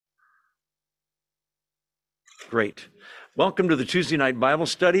Great. Welcome to the Tuesday night Bible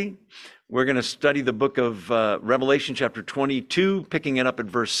study. We're going to study the book of Revelation, chapter 22, picking it up at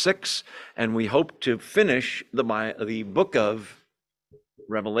verse 6, and we hope to finish the book of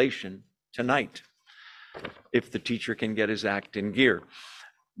Revelation tonight, if the teacher can get his act in gear.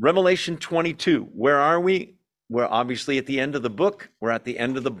 Revelation 22, where are we? We're obviously at the end of the book. We're at the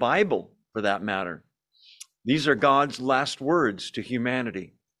end of the Bible, for that matter. These are God's last words to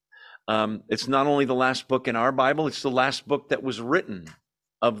humanity. It's not only the last book in our Bible, it's the last book that was written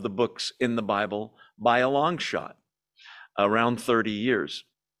of the books in the Bible by a long shot, around 30 years.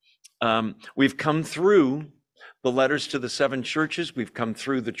 We've come through the letters to the seven churches. We've come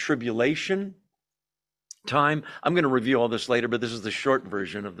through the tribulation time. I'm going to review all this later, but this is the short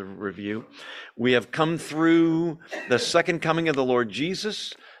version of the review. We have come through the second coming of the Lord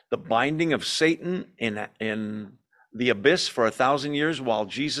Jesus, the binding of Satan in the abyss for 1,000 years while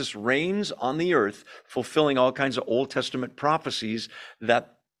Jesus reigns on the earth, fulfilling all kinds of Old Testament prophecies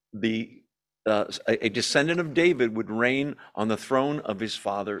that a descendant of David would reign on the throne of his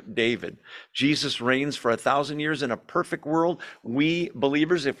father David. Jesus reigns for 1,000 years in a perfect world. We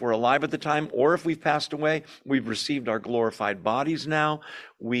believers, if we're alive at the time or if we've passed away, we've received our glorified bodies now.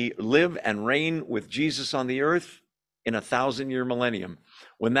 We live and reign with Jesus on the earth in 1,000-year millennium.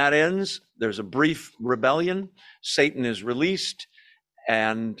 When that ends, there's a brief rebellion. Satan is released,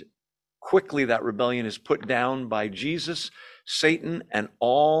 and quickly that rebellion is put down by Jesus. Satan and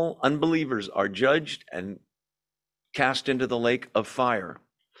all unbelievers are judged and cast into the lake of fire.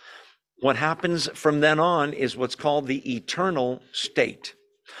 What happens from then on is what's called the eternal state,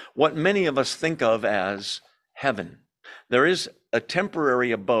 what many of us think of as heaven. There is a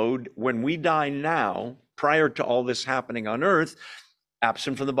temporary abode when we die now, prior to all this happening on earth,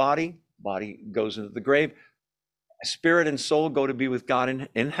 absent from the body goes into the grave. Spirit and soul go to be with God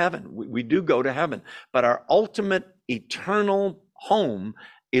in heaven. We do go to heaven, but our ultimate eternal home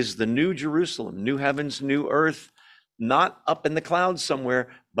is the New Jerusalem, new heavens, new earth, not up in the clouds somewhere,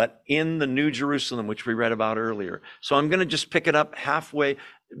 but in the New Jerusalem, which we read about earlier. So I'm going to just pick it up halfway.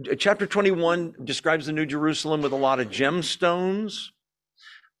 Chapter 21 describes the New Jerusalem with a lot of gemstones.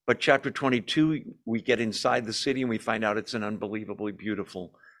 But chapter 22, we get inside the city and we find out it's an unbelievably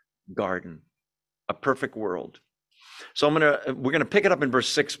beautiful garden, a perfect world. So we're gonna pick it up in verse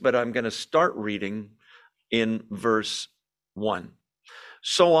 6, but I'm gonna start reading in verse 1.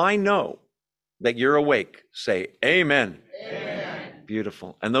 So I know that you're awake. Say amen. Amen.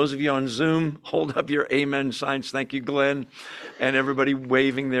 Beautiful. And those of you on Zoom, hold up your amen signs. Thank you, Glenn. And everybody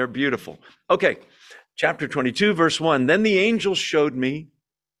waving there. Beautiful. Okay, chapter 22, verse 1. Then the angel showed me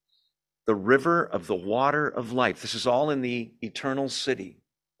the river of the water of life. This is all in the eternal city,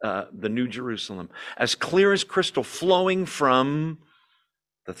 the New Jerusalem, as clear as crystal, flowing from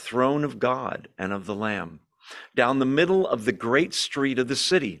the throne of God and of the Lamb. Down the middle of the great street of the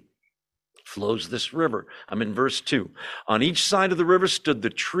city flows this river. I'm in verse 2. On each side of the river stood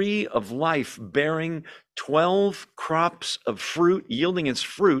the tree of life, bearing 12 crops of fruit, yielding its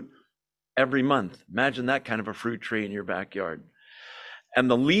fruit every month. Imagine that kind of a fruit tree in your backyard. And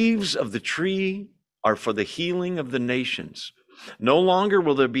the leaves of the tree are for the healing of the nations. No longer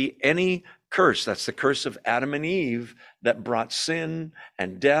will there be any curse. That's the curse of Adam and Eve that brought sin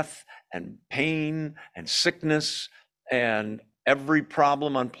and death and pain and sickness and every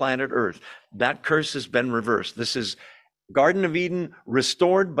problem on planet Earth. That curse has been reversed. This is Garden of Eden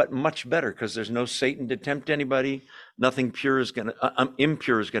restored, but much better because there's no Satan to tempt anybody. Nothing impure is going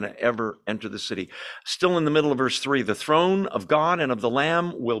to ever enter the city. Still in the middle of verse 3, the throne of God and of the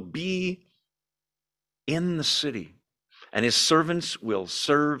Lamb will be in the city, and his servants will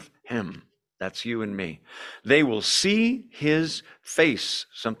serve him. That's you and me. They will see his face,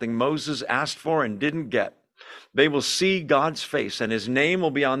 something Moses asked for and didn't get. They will see God's face, and his name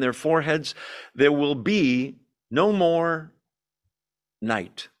will be on their foreheads. There will be no more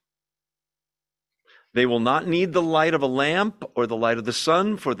night. They will not need the light of a lamp or the light of the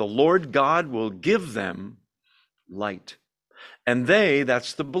sun, for the Lord God will give them light. And they,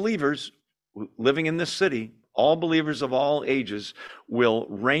 that's the believers living in this city, all believers of all ages, will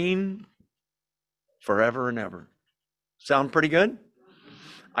reign forever and ever. Sound pretty good?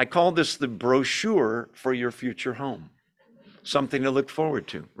 I call this the brochure for your future home. Something to look forward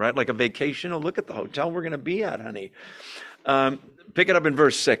to, right? Like a vacation. Oh, look at the hotel we're going to be at, honey. Pick it up in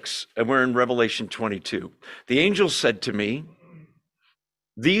verse 6, and we're in Revelation 22. The angel said to me,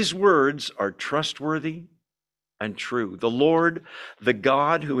 these words are trustworthy and true. The Lord, the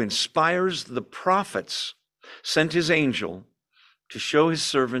God who inspires the prophets, sent his angel to show his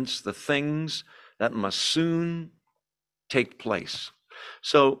servants the things that must soon take place.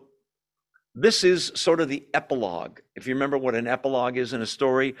 So This is sort of the epilogue. If you remember what an epilogue is in a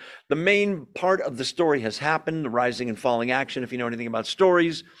story, the main part of the story has happened, the rising and falling action, if you know anything about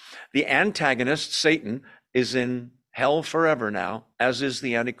stories. The antagonist, Satan, is in hell forever now, as is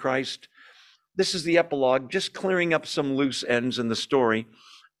the Antichrist. This is the epilogue, just clearing up some loose ends in the story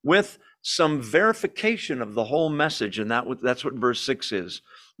with some verification of the whole message, and that's what verse 6 is.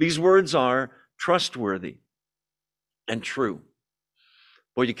 These words are trustworthy and true.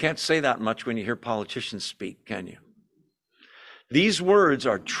 Well, you can't say that much when you hear politicians speak, can you? These words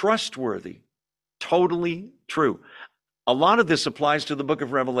are trustworthy, totally true. A lot of this applies to the book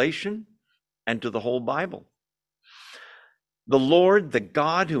of Revelation and to the whole Bible. The Lord, the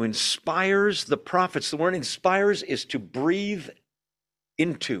God who inspires the prophets, the word inspires is to breathe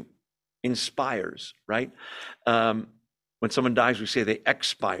into, inspires, right? When someone dies, we say they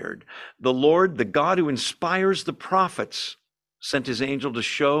expired. The Lord, the God who inspires the prophets, sent his angel to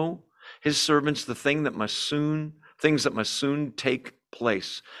show his servants the things that must soon take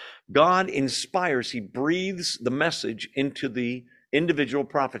place. God inspires, he breathes the message into the individual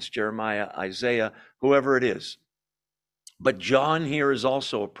prophets, Jeremiah, Isaiah, whoever it is. But John here is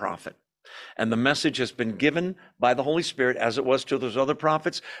also a prophet. And the message has been given by the Holy Spirit as it was to those other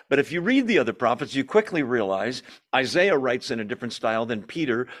prophets. But if you read the other prophets, you quickly realize Isaiah writes in a different style than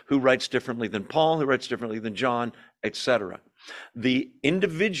Peter, who writes differently than Paul, who writes differently than John, etc. The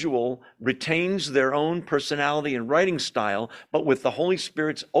individual retains their own personality and writing style, but with the Holy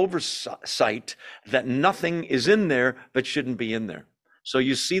Spirit's oversight that nothing is in there that shouldn't be in there. So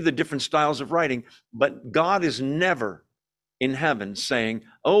you see the different styles of writing, but God is never in heaven saying,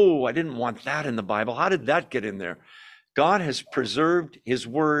 oh, I didn't want that in the Bible. How did that get in there? God has preserved his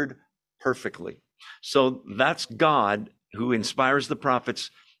word perfectly. So that's God who inspires the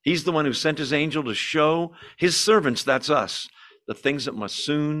prophets. He's the one who sent his angel to show his servants, that's us, the things that must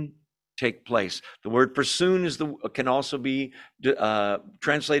soon take place. The word for soon can also be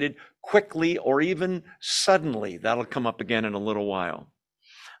translated quickly or even suddenly. That'll come up again in a little while.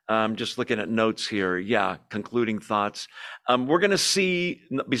 Just looking at notes here. Yeah, concluding thoughts. We're going to see,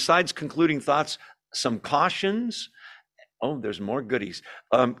 besides concluding thoughts, some cautions. Oh, there's more goodies.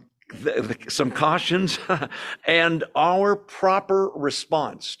 Some cautions and our proper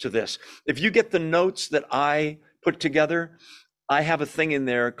response to this. If you get the notes that I put together, I have a thing in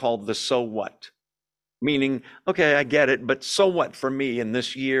there called the so what. Meaning, okay, I get it, but so what for me in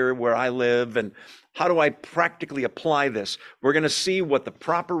this year where I live, and how do I practically apply this? We're going to see what the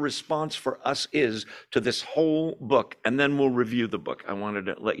proper response for us is to this whole book, and then we'll review the book. I wanted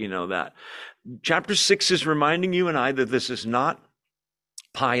to let you know that. Chapter 6 is reminding you and I that this is not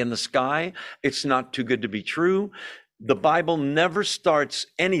pie in the sky. It's not too good to be true. The Bible never starts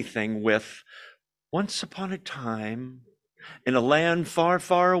anything with, once upon a time, in a land far,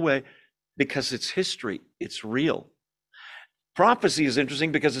 far away, because it's history, it's real. Prophecy is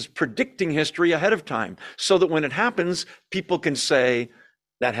interesting because it's predicting history ahead of time, so that when it happens, people can say,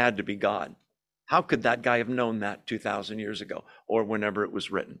 that had to be God. How could that guy have known that 2,000 years ago, or whenever it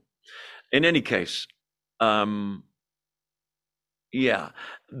was written? In any case,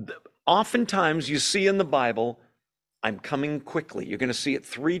 oftentimes you see in the Bible, I'm coming quickly. You're going to see it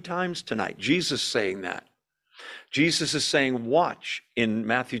 3 times tonight. Jesus saying that. Jesus is saying, watch in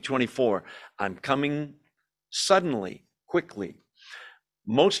Matthew 24. I'm coming suddenly, quickly.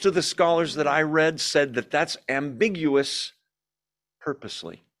 Most of the scholars that I read said that that's ambiguous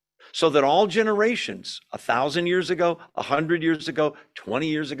purposely. So that all generations, 1,000 years ago, 100 years ago, 20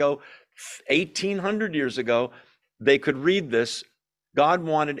 years ago, 1,800 years ago, they could read this. God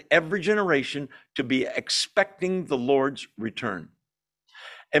wanted every generation to be expecting the Lord's return.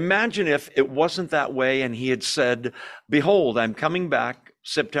 Imagine if it wasn't that way and he had said, behold, I'm coming back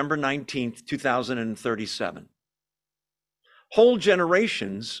September 19th, 2037. Whole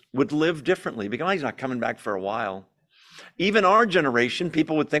generations would live differently because he's not coming back for a while. Even our generation,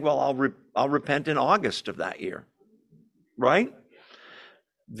 people would think, well, I'll repent in August of that year, right?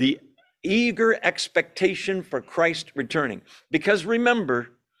 The eager expectation for Christ returning. Because remember,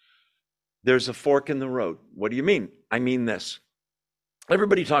 there's a fork in the road. What do you mean? I mean this.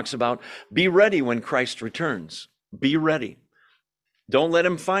 Everybody talks about be ready when Christ returns. Be ready. Don't let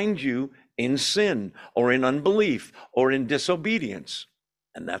him find you in sin or in unbelief or in disobedience.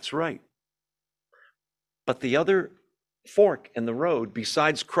 And that's right. But the other fork in the road,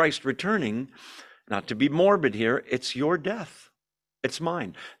 besides Christ returning, not to be morbid here, it's your death. It's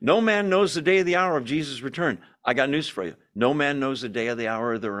mine. No man knows the day or the hour of Jesus' return. I got news for you. No man knows the day or the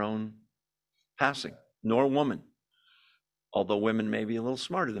hour of their own passing, nor woman. Although women may be a little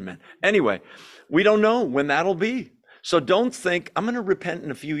smarter than men. Anyway, we don't know when that'll be. So don't think, I'm going to repent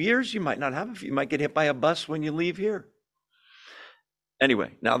in a few years. You might not have, you might get hit by a bus when you leave here.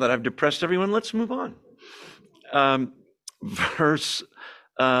 Anyway, now that I've depressed everyone, let's move on. Verse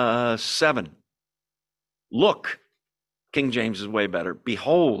 7. Look, King James is way better.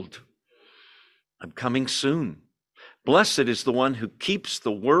 Behold, I'm coming soon. Blessed is the one who keeps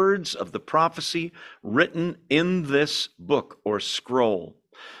the words of the prophecy written in this book or scroll.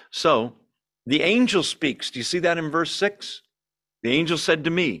 So the angel speaks. Do you see that in verse 6? The angel said to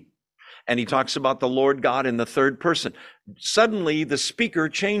me, and he talks about the Lord God in the third person. Suddenly the speaker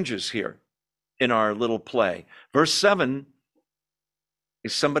changes here in our little play. Verse 7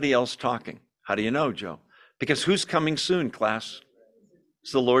 is somebody else talking. How do you know, Joe? Because who's coming soon, class?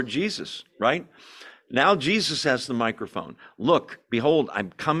 It's the Lord Jesus, right? Now Jesus has the microphone. Look, behold,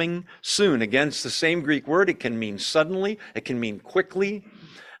 I'm coming soon. Again, it's the same Greek word. It can mean suddenly. It can mean quickly.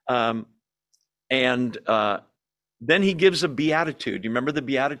 Then he gives a beatitude. You remember the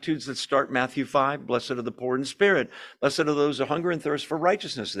beatitudes that start Matthew 5? Blessed are the poor in spirit. Blessed are those who hunger and thirst for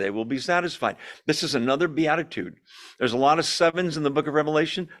righteousness. They will be satisfied. This is another beatitude. There's a lot of sevens in the book of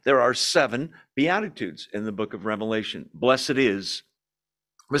Revelation. There are 7 beatitudes in the book of Revelation. Blessed is.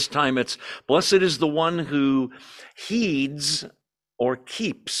 This time it's, blessed is the one who heeds or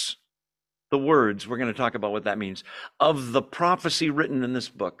keeps the words. We're going to talk about what that means. Of the prophecy written in this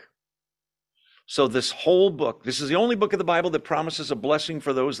book. So this whole book, this is the only book of the Bible that promises a blessing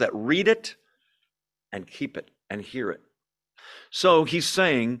for those that read it and keep it and hear it. So he's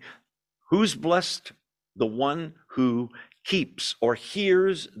saying, who's blessed? The one who keeps or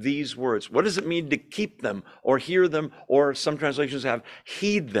hears these words. What does it mean to keep them or hear them, or some translations have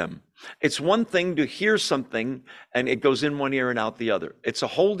heed them? It's one thing to hear something and it goes in one ear and out the other. It's a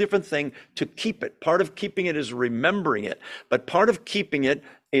whole different thing to keep it. Part of keeping it is remembering it, but part of keeping it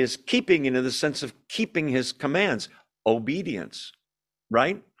is keeping it in the sense of keeping his commands, obedience,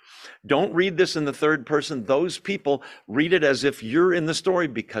 right? Don't read this in the third person. Those people read it as if you're in the story,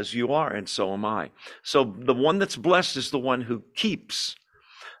 because you are, and so am I. So the one that's blessed is the one who keeps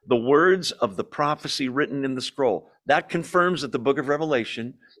the words of the prophecy written in the scroll. That confirms that the book of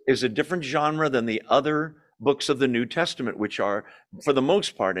Revelation is a different genre than the other books of the New Testament, which are, for the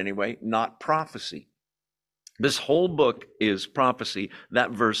most part anyway, not prophecy. This whole book is prophecy.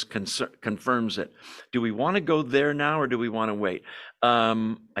 That verse confirms it. Do we want to go there now, or do we want to wait?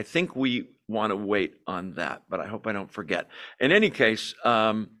 I think we want to wait on that, but I hope I don't forget. In any case,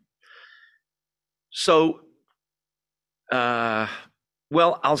 well,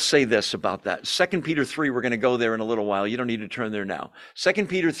 I'll say this about that. 2 Peter 3, we're going to go there in a little while. You don't need to turn there now. 2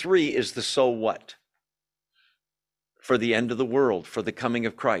 Peter 3 is the so what? For the end of the world, for the coming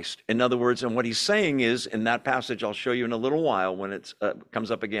of Christ. In other words, and what he's saying is, in that passage, I'll show you in a little while when it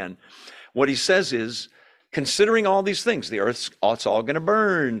comes up again, what he says is, considering all these things, the earth's it's all going to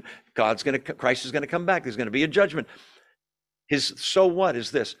burn, Christ is going to come back, there's going to be a judgment. His so what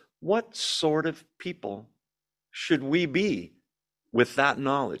is this: what sort of people should we be with that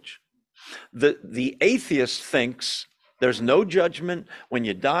knowledge? The atheist thinks there's no judgment. When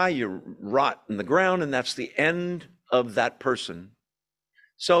you die, you rot in the ground, and that's the end of that person.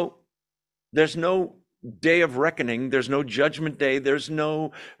 So there's no day of reckoning, there's no judgment day, there's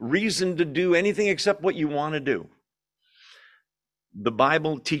no reason to do anything except what you want to do. The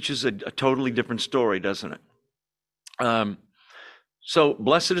Bible teaches a totally different story, doesn't it? So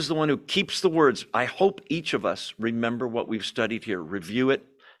blessed is the one who keeps the words. I hope each of us remember what we've studied here. Review it,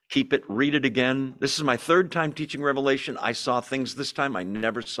 keep it, read it again. This is my 3rd time teaching Revelation. I saw things this time I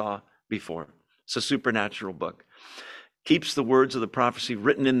never saw before. It's a supernatural book. Keeps the words of the prophecy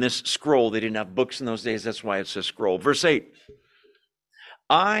written in this scroll. They didn't have books in those days. That's why it's a scroll. Verse 8.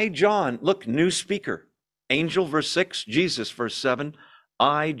 I, John, look, new speaker. Angel, verse 6. Jesus, verse 7.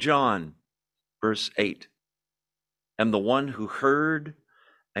 I, John, verse 8. Am the one who heard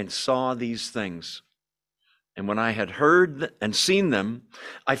and saw these things. And when I had heard and seen them,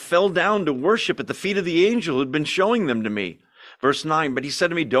 I fell down to worship at the feet of the angel who had been showing them to me. Verse 9. But he said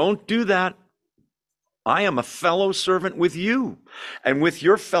to me, don't do that. I am a fellow servant with you and with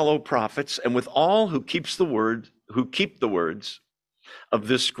your fellow prophets and with all who keep the words of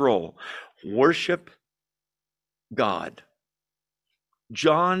this scroll. Worship God.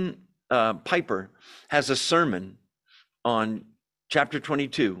 John Piper has a sermon on chapter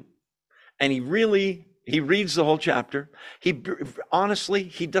 22, and he reads the whole chapter. Honestly,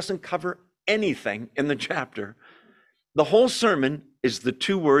 he doesn't cover anything in the chapter. The whole sermon is the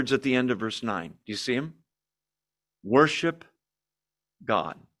 2 words at the end of verse 9. Do you see him? Worship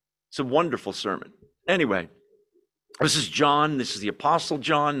God. It's a wonderful sermon. Anyway, This is John. This is the Apostle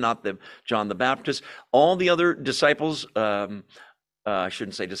John, not the John the Baptist. All the other disciples, I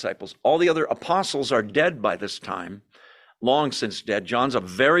shouldn't say disciples, all the other apostles are dead by this time, long since dead. John's a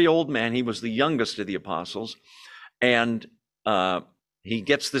very old man. He was the youngest of the apostles. And he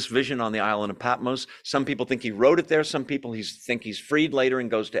gets this vision on the island of Patmos. Some people think he wrote it there. Some people think he's freed later and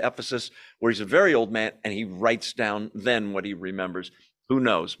goes to Ephesus, where he's a very old man, and he writes down then what he remembers. Who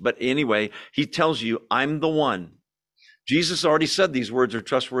knows? But anyway, he tells you, I'm the one. Jesus already said these words are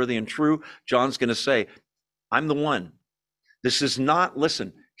trustworthy and true. John's going to say, I'm the one. This is not,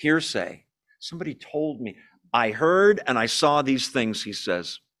 listen, hearsay. Somebody told me. I heard and I saw these things, he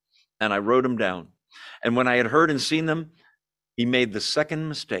says, and I wrote them down. And when I had heard and seen them, he made the second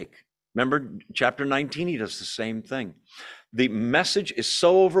mistake. Remember, chapter 19, he does the same thing. The message is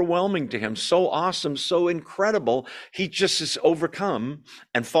so overwhelming to him, so awesome, so incredible, he just is overcome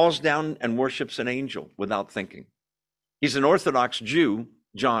and falls down and worships an angel without thinking. He's an Orthodox Jew,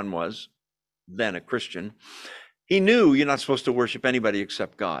 John was, then a Christian. He knew you're not supposed to worship anybody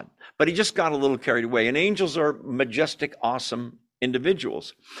except God, but he just got a little carried away. And angels are majestic, awesome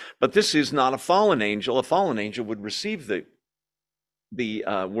individuals. But this is not a fallen angel. A fallen angel would receive the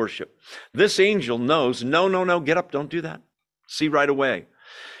worship. This angel knows, no, get up, don't do that. See right away.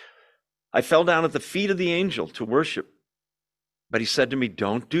 I fell down at the feet of the angel to worship. But he said to me,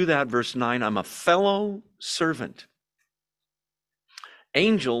 don't do that. Verse 9, I'm a fellow servant.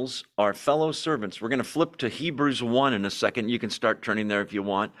 Angels are fellow servants. We're going to flip to Hebrews 1 in a second. You can start turning there if you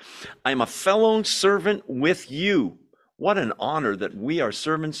want. I'm a fellow servant with you. What an honor that we are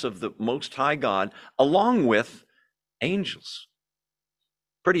servants of the Most High God, along with angels.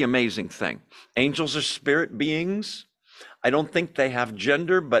 Pretty amazing thing. Angels are spirit beings. I don't think they have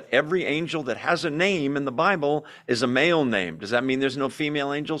gender, but every angel that has a name in the Bible is a male name. Does that mean there's no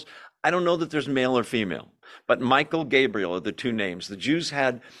female angels? I don't know that there's male or female, but Michael, Gabriel are the two names. The Jews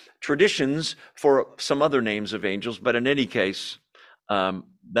had traditions for some other names of angels, but in any case,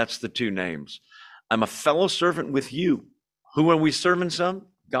 that's the two names. I'm a fellow servant with you. Who are we servants of?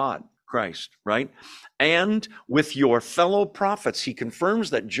 God, Christ, right? And with your fellow prophets. He confirms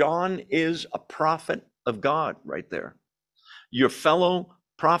that John is a prophet of God right there. Your fellow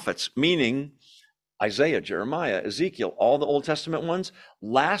prophets, meaning Isaiah, Jeremiah, Ezekiel, all the Old Testament ones.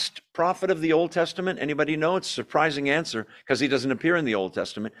 Last prophet of the Old Testament, anybody know? It's a surprising answer because he doesn't appear in the Old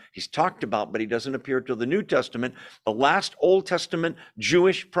Testament. He's talked about, but he doesn't appear till the New Testament. The last Old Testament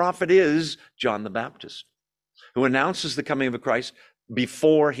Jewish prophet is John the Baptist, who announces the coming of Christ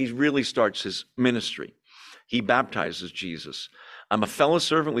before he really starts his ministry. He baptizes Jesus. I'm a fellow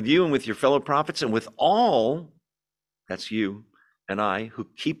servant with you and with your fellow prophets and with all, that's you and I, who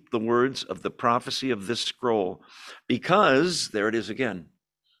keep the words of the prophecy of this scroll, because, there it is again,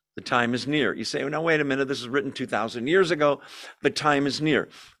 the time is near. You say, well, now wait a minute, this is written 2,000 years ago. The time is near.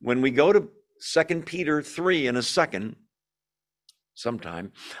 When we go to 2 Peter 3 in a second,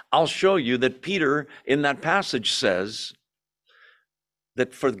 sometime, I'll show you that Peter in that passage says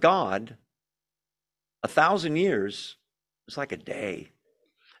that for God, 1,000 years is like a day,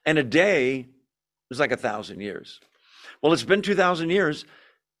 and a day is like 1,000 years. Well, it's been 2,000 years.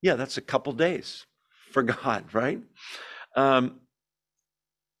 Yeah, that's a couple days for God, right? Yeah,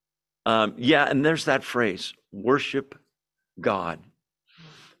 and there's that phrase, worship God.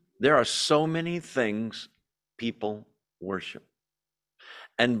 There are so many things people worship.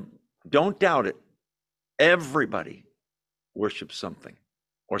 And don't doubt it, everybody worships something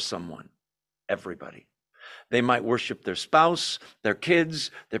or someone, everybody. They might worship their spouse, their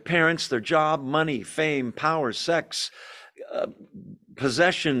kids, their parents, their job, money, fame, power, sex,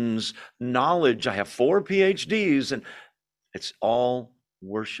 possessions, knowledge. I have 4 PhDs, and it's all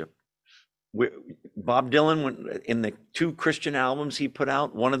worship. Bob Dylan, in the 2 Christian albums he put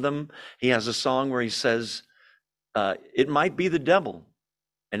out, one of them, he has a song where he says, it might be the devil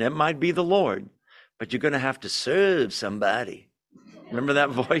and it might be the Lord, but you're going to have to serve somebody. Remember that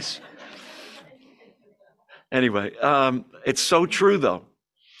voice? Anyway, it's so true, though.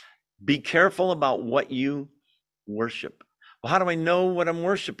 Be careful about what you worship. Well, how do I know what I'm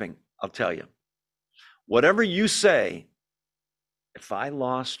worshiping? I'll tell you. Whatever you say, if I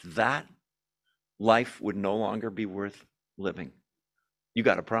lost that, life would no longer be worth living. You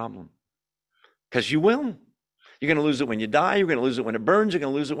got a problem. Because you will. You're going to lose it when you die. You're going to lose it when it burns. You're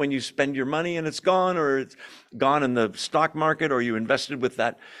going to lose it when you spend your money and it's gone, or it's gone in the stock market, or you invested with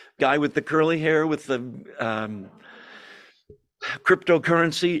that guy with the curly hair with the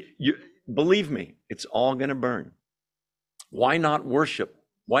cryptocurrency. Believe me, it's all going to burn. Why not worship?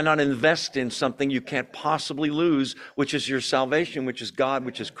 Why not invest in something you can't possibly lose, which is your salvation, which is God,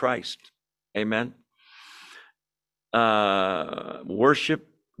 which is Christ? Amen. Worship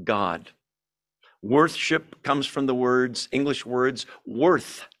God. Worship comes from the English words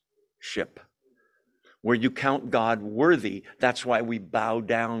worthship, where you count God worthy. That's why we bow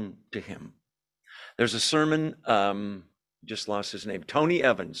down to him. There's a sermon, just lost his name. Tony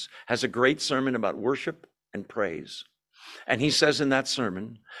Evans has a great sermon about worship and praise. And he says in that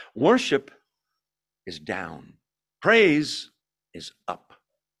sermon, worship is down. Praise is up.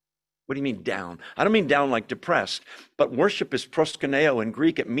 What do you mean down? I don't mean down like depressed, but worship is proskuneo in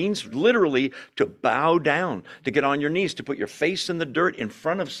Greek. It means literally to bow down, to get on your knees, to put your face in the dirt in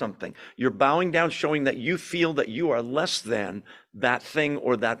front of something. You're bowing down, showing that you feel that you are less than that thing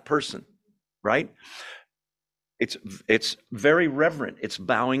or that person, right? It's very reverent. It's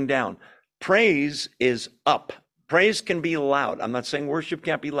bowing down. Praise is up. Praise can be loud. I'm not saying worship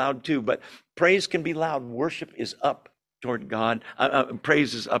can't be loud too, but praise can be loud. Worship is up toward God.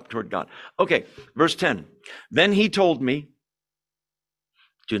 Praise is up toward God. Okay, verse 10. Then he told me,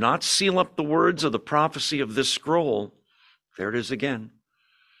 do not seal up the words of the prophecy of this scroll. There it is again.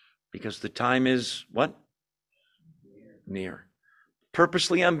 Because the time is what? Near.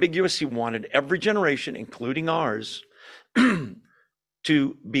 Purposely ambiguous. He wanted every generation, including ours,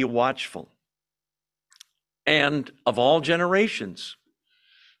 to be watchful. And of all generations,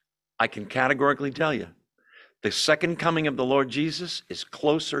 I can categorically tell you, the second coming of the Lord Jesus is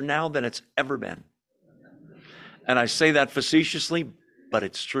closer now than it's ever been. And I say that facetiously, but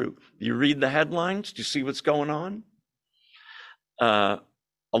it's true. You read the headlines, do you see what's going on? A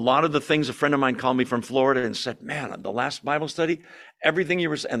lot of the things, a friend of mine called me from Florida and said, man, the last Bible study, everything you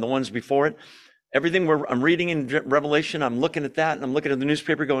were, and the ones before it, everything I'm reading in Revelation, I'm looking at that and I'm looking at the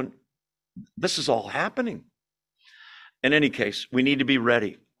newspaper going, this is all happening. In any case, we need to be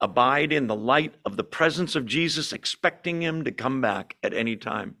ready. Abide in the light of the presence of Jesus, expecting him to come back at any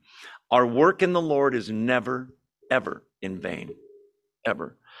time. Our work in the Lord is never, ever in vain,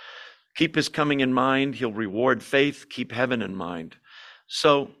 ever. Keep his coming in mind. He'll reward faith. Keep heaven in mind.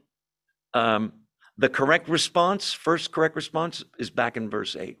 So the correct response, first correct response, is back in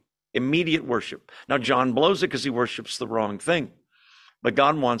verse 8. Immediate worship. Now, John blows it because he worships the wrong thing. But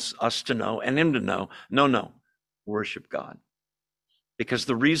God wants us to know and him to know, no, worship God. Because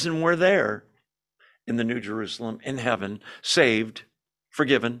the reason we're there in the New Jerusalem, in heaven, saved,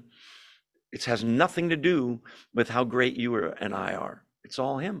 forgiven, it has nothing to do with how great you and I are. It's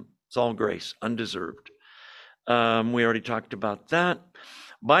all him. It's all grace, undeserved. We already talked about that.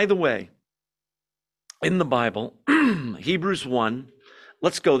 By the way, in the Bible, Hebrews 1,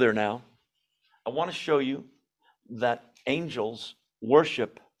 let's go there now. I want to show you that angels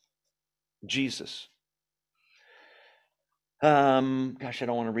worship Jesus. Gosh, I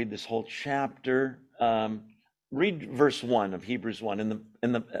don't want to read this whole chapter. Read verse 1 of Hebrews 1.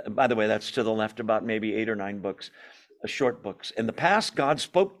 By the way, that's to the left about maybe 8 or 9 books, short books. In the past, God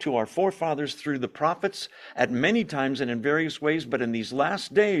spoke to our forefathers through the prophets at many times and in various ways, but in these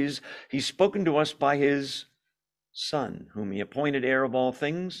last days, he's spoken to us by his Son, whom he appointed heir of all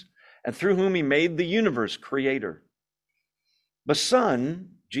things, and through whom he made the universe creator. The Son,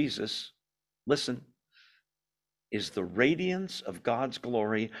 Jesus, listen, is the radiance of God's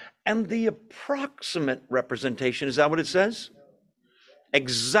glory and the approximate representation. Is that what it says?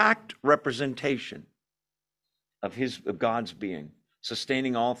 Exact representation of God's being,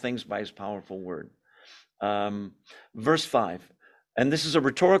 sustaining all things by his powerful word. Verse 5, and this is a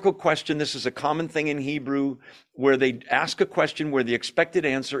rhetorical question. This is a common thing in Hebrew where they ask a question where the expected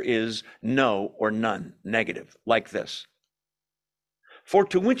answer is no or none, negative, like this. For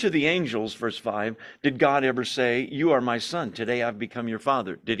to which of the angels, verse 5, did God ever say, you are my son, today I've become your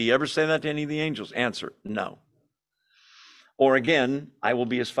father? Did he ever say that to any of the angels? Answer, no. Or again, I will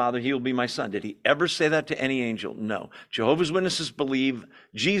be his father, he will be my son. Did he ever say that to any angel? No. Jehovah's Witnesses believe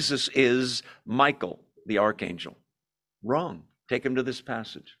Jesus is Michael, the archangel. Wrong. Take him to this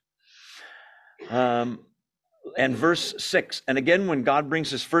passage. And verse 6, and again, when God brings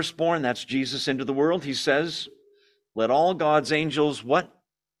his firstborn, that's Jesus, into the world, he says, let all God's angels, what?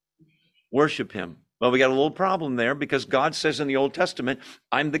 Worship him. Well, we got a little problem there because God says in the Old Testament,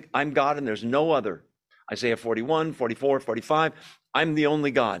 I'm God and there's no other. Isaiah 41, 44, 45, I'm the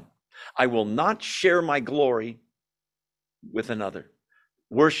only God. I will not share my glory with another.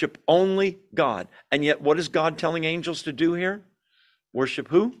 Worship only God. And yet, what is God telling angels to do here? Worship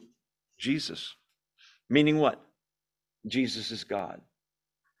who? Jesus. Meaning what? Jesus is God.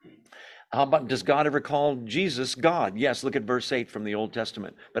 How about, does God ever call Jesus God? Yes, look at verse 8 from the Old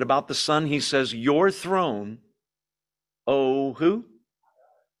Testament. But about the Son, he says, your throne, oh, who?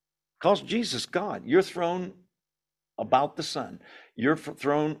 Calls Jesus God. Your throne, about the Son. Your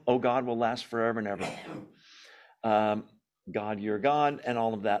throne, oh God, will last forever and ever. God, your God, and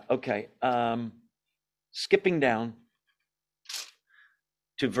all of that. Okay. Skipping down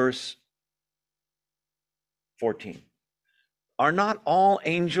to verse 14. Are not all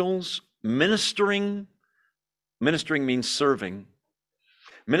angels ministering? Ministering means serving.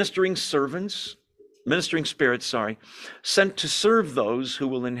 Ministering servants, ministering spirits, sorry, sent to serve those who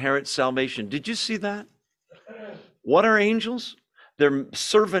will inherit salvation. Did you see that? What are angels? They're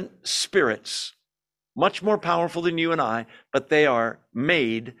servant spirits, much more powerful than you and I, but they are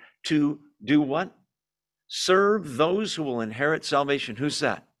made to do what? Serve those who will inherit salvation. Who's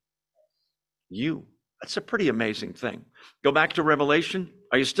that? You. That's a pretty amazing thing. Go back to Revelation.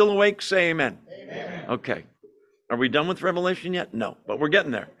 Are you still awake? Say amen. Amen. Okay. Are we done with Revelation yet? No, but we're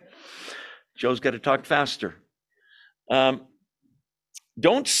getting there. Joe's got to talk faster.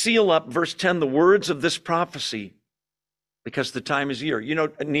 Don't seal up, verse 10, the words of this prophecy, because the time is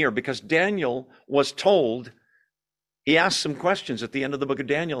near. Because Daniel was told, he asked some questions at the end of the book of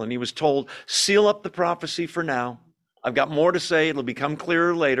Daniel, and he was told, seal up the prophecy for now. I've got more to say. It'll become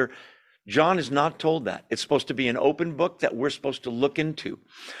clearer later. John is not told that. It's supposed to be an open book that we're supposed to look into.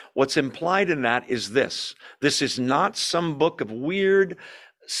 What's implied in that is this. This is not some book of weird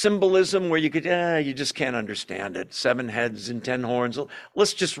symbolism where you just can't understand it. 7 heads and 10 horns.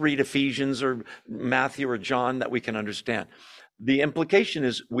 Let's just read Ephesians or Matthew or John that we can understand. The implication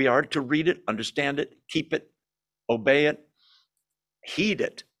is we are to read it, understand it, keep it, obey it, heed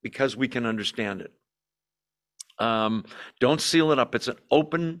it, because we can understand it. Don't seal it up. It's an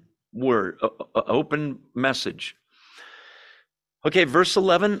open word, open message. Okay, verse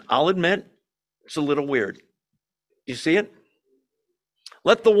 11, I'll admit, it's a little weird. You see it?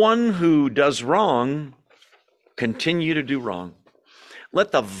 Let the one who does wrong continue to do wrong.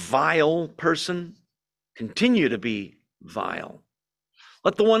 Let the vile person continue to be vile.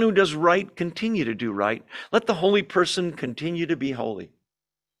 Let the one who does right continue to do right. Let the holy person continue to be holy.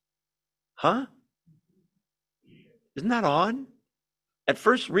 Huh? Isn't that odd? At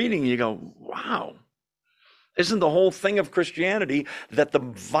first reading, you go, wow. Isn't the whole thing of Christianity that the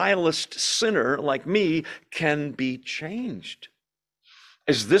vilest sinner like me can be changed?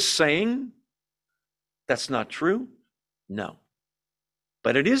 Is this saying that's not true? No.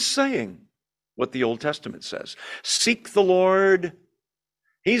 But it is saying what the Old Testament says. Seek the Lord.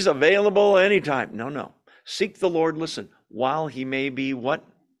 He's available anytime. No. Seek the Lord, listen, while he may be what?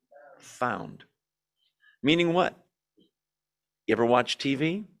 Found. Meaning what? You ever watch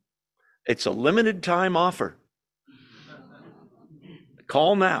TV? It's a limited time offer.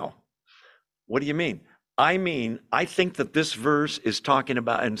 Call now. What do you mean? I think that this verse is talking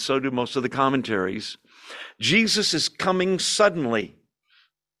about, and so do most of the commentaries, Jesus is coming suddenly.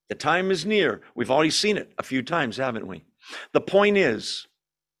 The time is near. We've already seen it a few times, haven't we? The point is,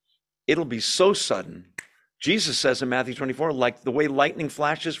 it'll be so sudden. Jesus says in Matthew 24, like the way lightning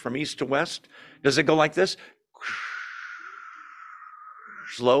flashes from east to west. Does it go like this?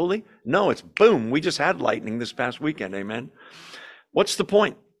 Slowly? No, it's boom. We just had lightning this past weekend, amen? What's the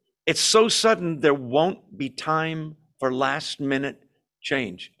point? It's so sudden, there won't be time for last minute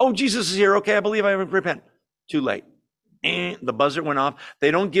change. Oh, Jesus is here. Okay, I believe I repent. Too late. The buzzer went off.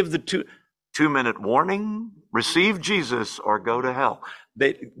 They don't give the two-minute warning, receive Jesus or go to hell.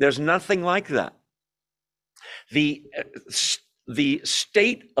 There's nothing like that. The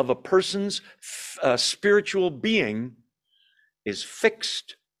state of a person's spiritual being is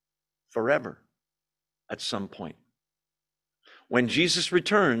fixed forever at some point. When Jesus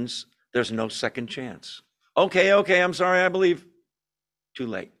returns, there's no second chance. Okay, I'm sorry, I believe. Too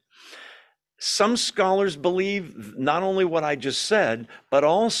late. Some scholars believe not only what I just said, but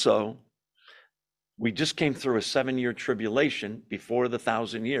also we just came through a 7-year tribulation before the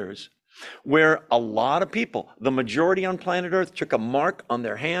 1,000 years, where a lot of people, the majority on planet Earth, took a mark on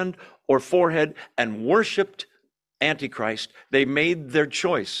their hand or forehead and worshiped Antichrist. They made their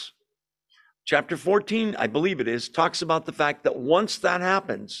choice. Chapter 14, I believe it is, talks about the fact that once that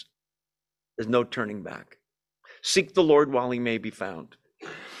happens, there's no turning back. Seek the Lord while he may be found.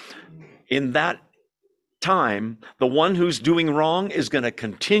 In that time, the one who's doing wrong is going to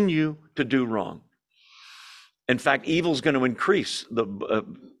continue to do wrong. In fact, evil's going to increase. The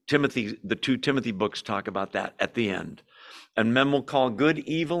 2 Timothy books talk about that at the end. And men will call good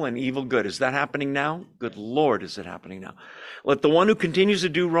evil and evil good. Is that happening now? Good Lord, is it happening now? Let the one who continues to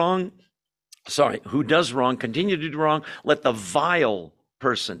do wrong, who does wrong, continue to do wrong. Let the vile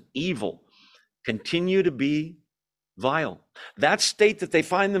person, evil, continue to be vile. That state that they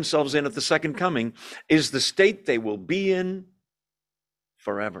find themselves in at the second coming is the state they will be in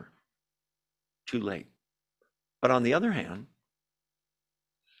forever. Too late. But on the other hand,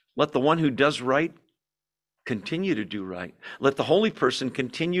 let the one who does right continue to do right. Let the holy person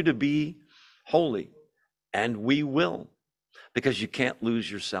continue to be holy. And we will, because you can't lose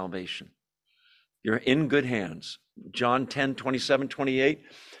your salvation. You're in good hands. John 10, 27, 28,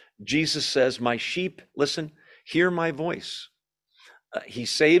 Jesus says, my sheep, listen, hear my voice. He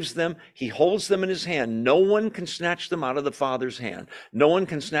saves them. He holds them in his hand. No one can snatch them out of the Father's hand. No one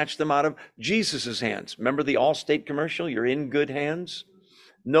can snatch them out of Jesus's hands. Remember the Allstate commercial? You're in good hands.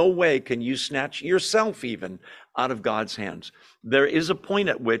 No way can you snatch yourself even out of God's hands. There is a point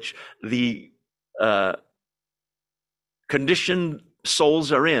at which the condition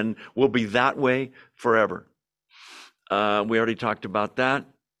souls are in will be that way forever. We already talked about that.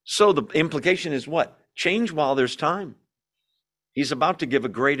 So the implication is what? Change while there's time. He's about to give a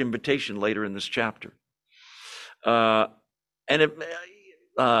great invitation later in this chapter. Seek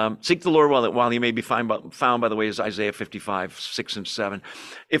the Lord while he may be found, by the way, is Isaiah 55, 6 and 7.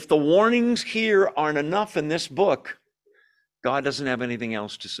 If the warnings here aren't enough in this book, God doesn't have anything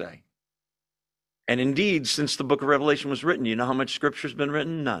else to say. And indeed, since the book of Revelation was written, you know how much scripture has been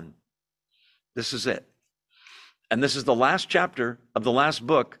written? None. This is it. And this is the last chapter of the last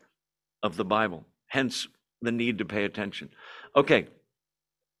book of the Bible. Hence, the need to pay attention. Okay,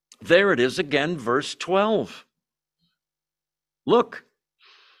 there it is again, verse 12. Look,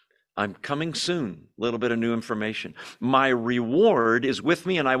 I'm coming soon. A little bit of new information. My reward is with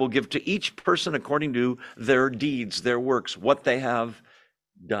me, and I will give to each person according to their deeds, their works, what they have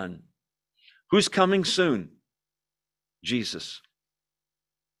done. Who's coming soon? Jesus.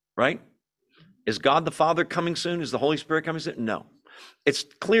 Right? Is God the Father coming soon? Is the Holy Spirit coming soon? No. It's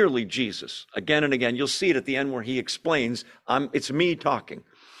clearly Jesus. Again and again, you'll see it at the end where he explains, it's me talking.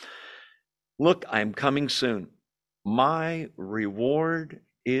 Look, I'm coming soon. My reward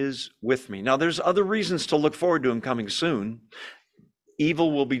is with me. Now, there's other reasons to look forward to him coming soon.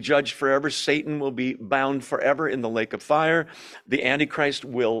 Evil will be judged forever. Satan will be bound forever in the lake of fire. The Antichrist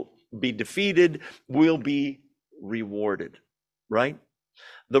will be defeated, will be rewarded, right?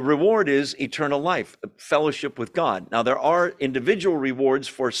 The reward is eternal life, fellowship with God. Now, there are individual rewards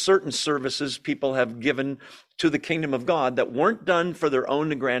for certain services people have given to the kingdom of God that weren't done for their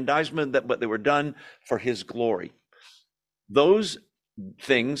own aggrandizement, but they were done for his glory. Those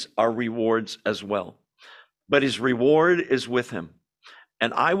things are rewards as well. But his reward is with him.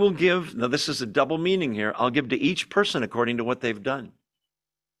 And I will give, now this is a double meaning here, I'll give to each person according to what they've done.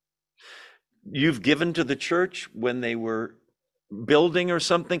 You've given to the church when they were building or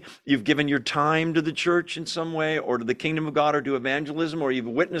something. You've given your time to the church in some way, or to the kingdom of God, or to evangelism, or you've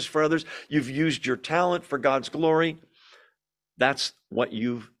witnessed for others. You've used your talent for God's glory. That's what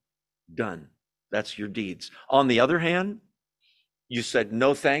you've done. That's your deeds. On the other hand, you said,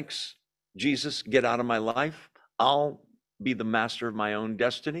 no thanks, Jesus, get out of my life. I'll be the master of my own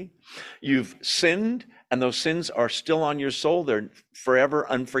destiny. You've sinned, and those sins are still on your soul. They're forever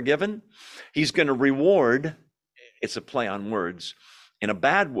unforgiven. He's going to reward, it's a play on words, in a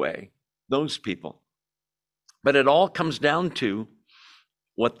bad way, those people. But it all comes down to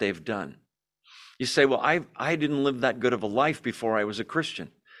what they've done. You say, well, I didn't live that good of a life before I was a Christian.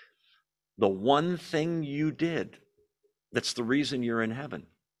 The one thing you did, that's the reason you're in heaven,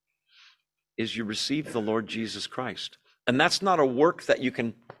 is you received the Lord Jesus Christ. And that's not a work that you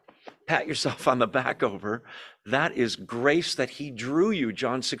can pat yourself on the back over. That is grace that he drew you.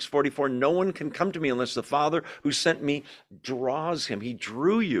 John 6:44, no one can come to me unless the Father who sent me draws him. He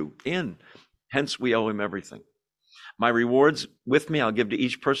drew you in. Hence, we owe him everything. My rewards with me, I'll give to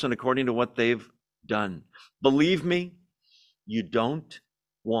each person according to what they've done. Believe me, you don't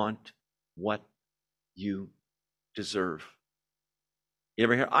want what you deserve. You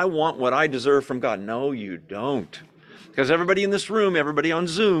ever hear, I want what I deserve from God? No, you don't. Because everybody in this room, everybody on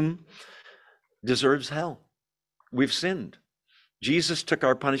Zoom deserves hell. We've sinned. Jesus took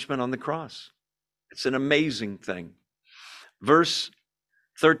our punishment on the cross. It's an amazing thing. Verse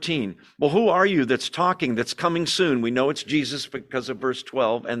 13. Well, who are you that's talking, that's coming soon? We know it's Jesus because of verse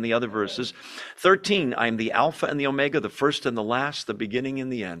 12 and the other verses. 13. I am the Alpha and the Omega, the first and the last, the beginning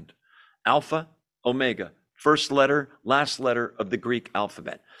and the end. Alpha, Omega. First letter, last letter of the Greek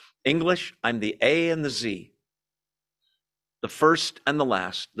alphabet. English, I'm the A and the Z. The first and the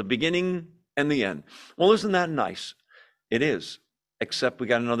last, the beginning and the end. Well, isn't that nice? It is, except we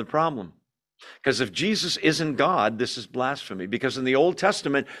got another problem. Because if Jesus isn't God, this is blasphemy. Because in the Old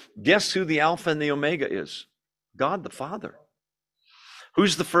Testament, guess who the Alpha and the Omega is? God the Father.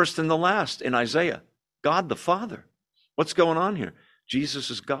 Who's the first and the last in Isaiah? God the Father. What's going on here?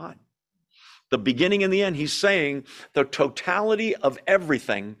 Jesus is God. The beginning and the end. He's saying the totality of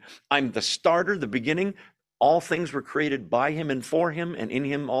everything. I'm the starter, the beginning. All things were created by him and for him, and in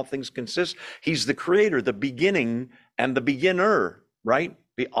him all things consist. He's the creator, the beginning, and the beginner, right?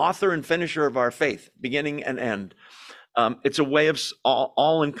 The author and finisher of our faith, beginning and end. It's a way of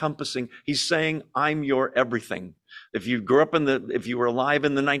all encompassing. He's saying, I'm your everything. If you grew up if you were alive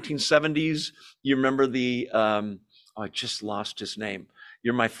in the 1970s, you remember I just lost his name.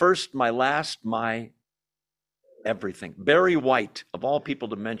 You're my first, my last, my everything. Barry White, of all people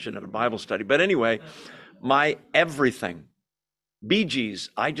to mention at a Bible study. But anyway, my everything. Bee Gees,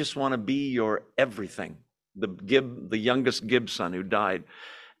 I just want to be your everything. The youngest Gibbs son who died.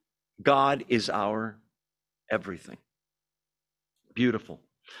 God is our everything. Beautiful.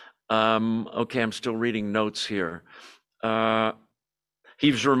 Okay, I'm still reading notes here.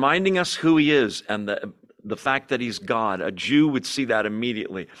 He's reminding us who he is and the fact that he's God. A Jew would see that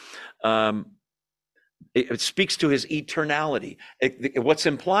immediately. It speaks to his eternality. What's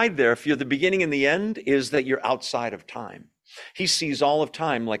implied there, if you're the beginning and the end, is that you're outside of time. He sees all of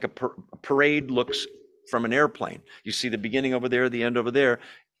time like a parade looks from an airplane. You see the beginning over there, the end over there,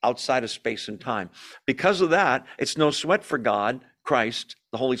 outside of space and time. Because of that, it's no sweat for God, Christ,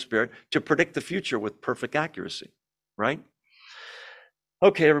 the Holy Spirit, to predict the future with perfect accuracy, right?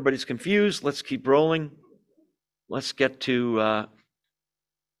 Okay, everybody's confused. Let's keep rolling. Let's get to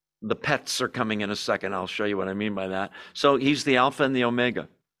the pets are coming in a second. I'll show you what I mean by that. So he's the Alpha and the Omega.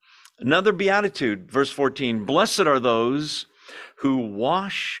 Another beatitude, verse 14, blessed are those who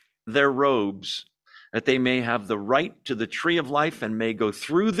wash their robes, that they may have the right to the tree of life and may go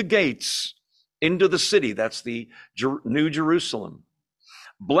through the gates into the city. That's the New Jerusalem.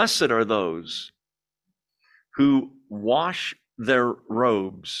 Blessed are those who wash their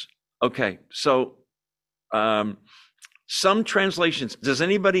robes. Okay, so some translations, does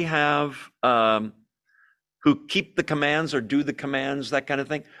anybody have who keep the commands or do the commands, that kind of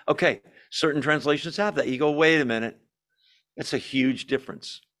thing? Okay, certain translations have that. You go, wait a minute, it's a huge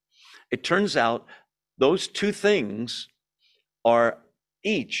difference. It turns out those two things are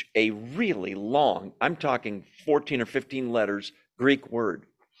each a really long, I'm talking 14 or 15 letters, Greek word.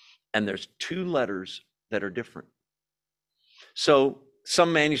 And there's two letters that are different. So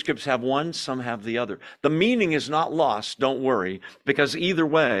some manuscripts have one, some have the other. The meaning is not lost, don't worry, because either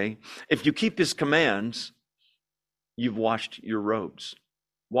way, if you keep his commands, you've washed your robes.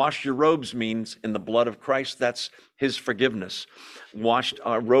 Wash your robes means in the blood of Christ, that's his forgiveness. Washed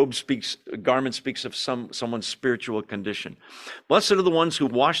garment speaks of someone's spiritual condition. Blessed are the ones who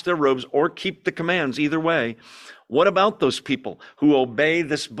wash their robes or keep the commands, either way. What about those people who obey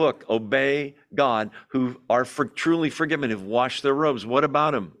this book, obey God, who are truly forgiven, who've washed their robes? What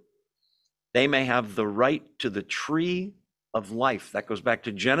about them? They may have the right to the tree of life. That goes back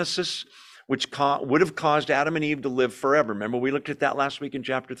to Genesis, which would have caused Adam and Eve to live forever. Remember, we looked at that last week in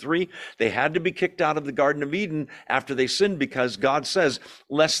chapter 3. They had to be kicked out of the Garden of Eden after they sinned because God says,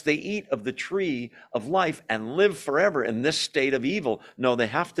 lest they eat of the tree of life and live forever in this state of evil. No, they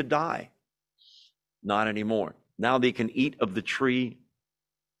have to die. Not anymore. Now they can eat of the tree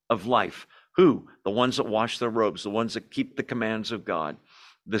of life. Who? The ones that wash their robes, the ones that keep the commands of God,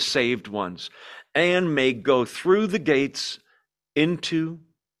 the saved ones, and may go through the gates into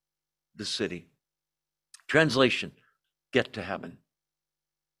the city. Translation, get to heaven,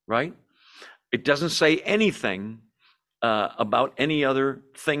 right? It doesn't say anything about any other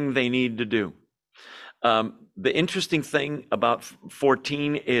thing they need to do. The interesting thing about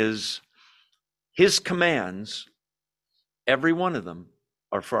 14 is his commands, every one of them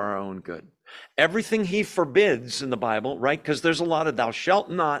are for our own good. Everything he forbids in the Bible, right? Because there's a lot of thou shalt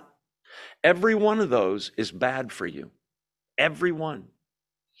not. Every one of those is bad for you. Every one.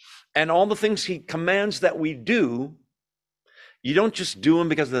 And all the things he commands that we do, you don't just do them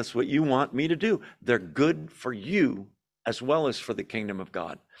because that's what you want me to do. They're good for you as well as for the kingdom of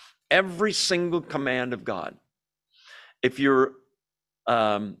God. Every single command of God. If you're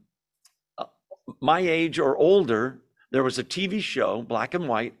my age or older, there was a TV show, black and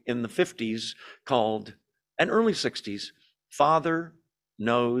white, in the 50s called, and early 60s, Father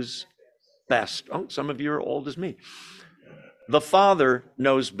Knows Best. Oh, some of you are old as me. The Father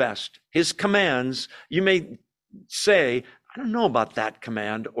knows best. His commands, you may say, I don't know about that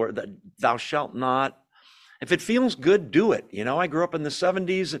command or that thou shalt not. If it feels good, do it. You know, I grew up in the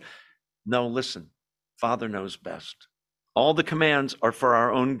 70s. No, listen, Father knows best. All the commands are for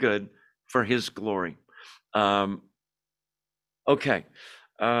our own good, for his glory. Okay.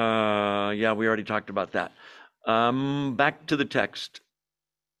 Yeah, we already talked about that. Back to the text.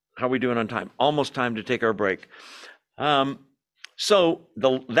 How are we doing on time? Almost time to take our break. So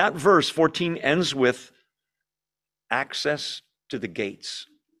that verse 14 ends with access to the gates,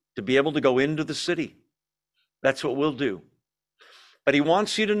 to be able to go into the city. That's what we'll do. But he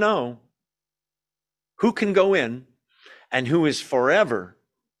wants you to know who can go in and who is forever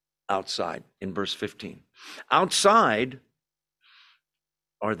outside in verse 15. Outside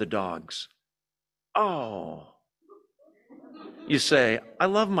are the dogs. Oh, you say, I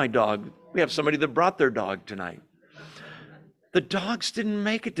love my dog. We have somebody that brought their dog tonight. The dogs didn't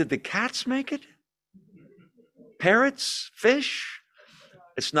make it. Did the cats make it? Parrots? Fish?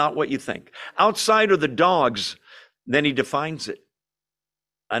 It's not what you think. Outside are the dogs. Then he defines it.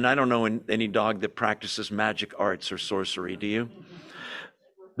 And I don't know any dog that practices magic arts or sorcery, do you?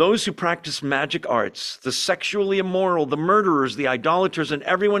 Those who practice magic arts, the sexually immoral, the murderers, the idolaters, and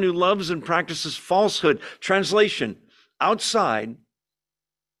everyone who loves and practices falsehood. Translation, outside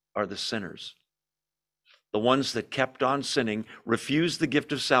are the sinners. The ones that kept on sinning, refused the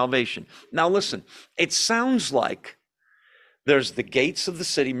gift of salvation. Now listen, it sounds like there's the gates of the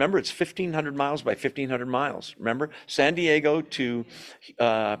city. Remember, it's 1,500 miles by 1,500 miles. Remember, San Diego to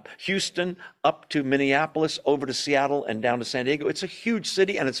Houston, up to Minneapolis, over to Seattle, and down to San Diego. It's a huge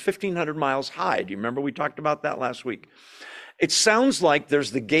city, and it's 1,500 miles high. Do you remember we talked about that last week? It sounds like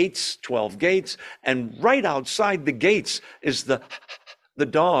there's the gates, 12 gates, and right outside the gates is the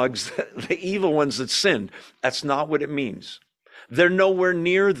dogs, the evil ones that sinned. That's not what it means. They're nowhere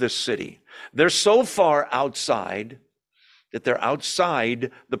near the city. They're so far outside that they're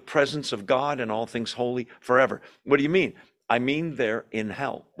outside the presence of God and all things holy forever. What do you mean? I mean they're in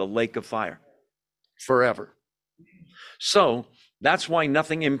hell, the lake of fire, forever. So that's why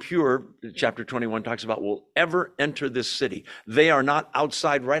nothing impure, chapter 21 talks about, will ever enter this city. They are not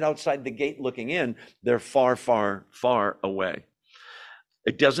outside, right outside the gate looking in. They're far, far, far away.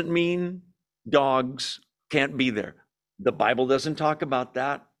 It doesn't mean dogs can't be there. The Bible doesn't talk about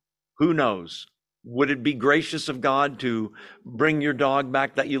that. Who knows? Would it be gracious of God to bring your dog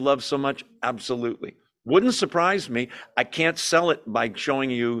back that you love so much? Absolutely. Wouldn't surprise me. I can't sell it by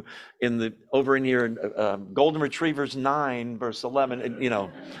showing you over in here, Golden Retrievers 9, verse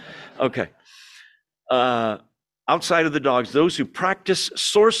 11, Okay. Outside of the dogs, those who practice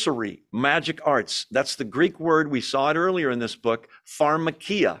sorcery, magic arts. That's the Greek word, we saw it earlier in this book,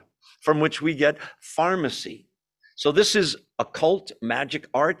 pharmakia, from which we get pharmacy. So this is occult magic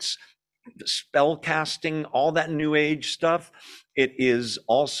arts, spell casting, all that new age stuff. It is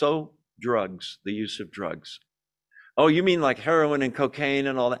also drugs, the use of drugs. Oh, you mean like heroin and cocaine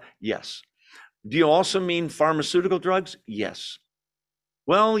and all that? Yes. Do you also mean pharmaceutical drugs? Yes.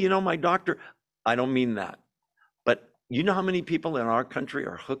 Well, my doctor, I don't mean that. But you know how many people in our country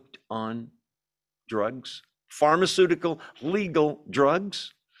are hooked on drugs? Pharmaceutical, legal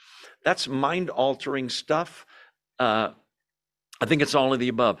drugs? That's mind-altering stuff. I think it's all of the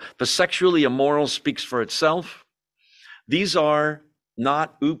above. The sexually immoral speaks for itself. These are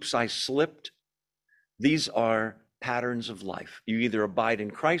not, oops, I slipped. These are patterns of life. You either abide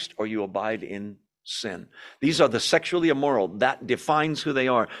in Christ or you abide in sin. These are the sexually immoral. That defines who they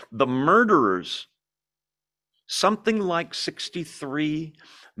are. The murderers, something like 63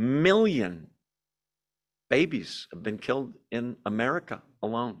 million babies have been killed in America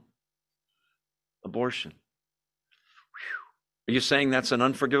alone. Abortion. Are you saying that's an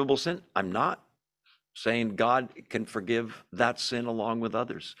unforgivable sin? I'm not saying God can forgive that sin along with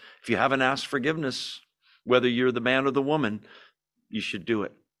others. If you haven't asked forgiveness, whether you're the man or the woman, you should do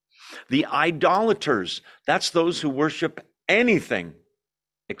it. The idolaters, that's those who worship anything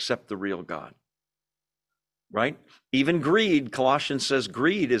except the real God, right? Even greed, Colossians says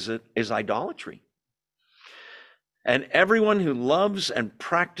greed is idolatry. And everyone who loves and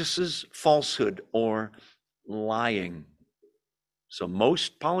practices falsehood or lying. So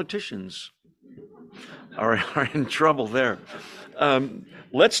most politicians are in trouble there.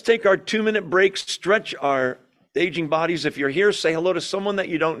 Let's take our 2-minute break, stretch our aging bodies. If you're here, say hello to someone that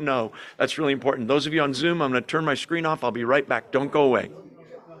you don't know. That's really important. Those of you on Zoom, I'm going to turn my screen off. I'll be right back. Don't go away.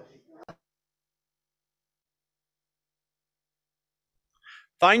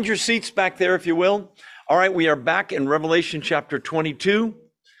 Find your seats back there, if you will. All right, we are back in Revelation chapter 22.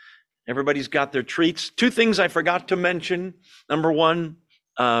 Everybody's got their treats. 2 things I forgot to mention. Number 1,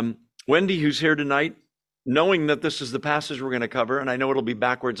 Wendy, who's here tonight, knowing that this is the passage we're going to cover, and I know it'll be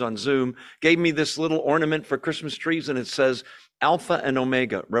backwards on Zoom, gave me this little ornament for Christmas trees, and it says Alpha and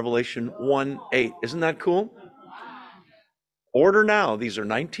Omega, Revelation 1:8. Isn't that cool? Order now. These are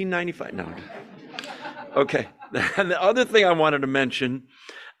 $19.95. No. Okay. And the other thing I wanted to mention,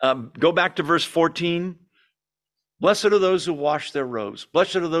 go back to verse 14. Blessed are those who wash their robes.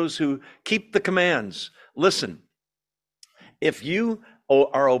 Blessed are those who keep the commands. Listen, if you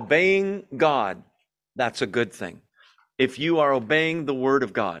are obeying God, that's a good thing. If you are obeying the word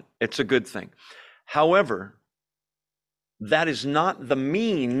of God, it's a good thing. However, that is not the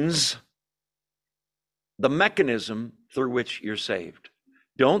means, the mechanism through which you're saved.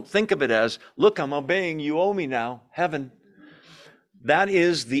 Don't think of it as, look, I'm obeying, you owe me now, heaven. That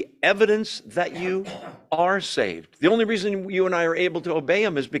is the evidence that you are saved. The only reason you and I are able to obey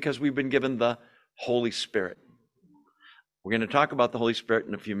him is because we've been given the Holy Spirit. We're going to talk about the Holy Spirit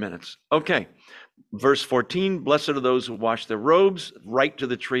in a few minutes. Okay, verse 14, blessed are those who wash their robes, right to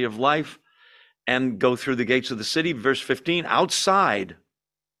the tree of life, and go through the gates of the city. Verse 15, outside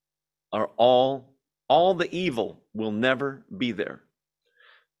are all the evil will never be there.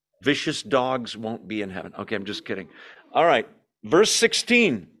 Vicious dogs won't be in heaven. Okay, I'm just kidding. All right, verse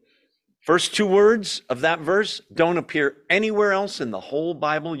 16. First two words of that verse don't appear anywhere else in the whole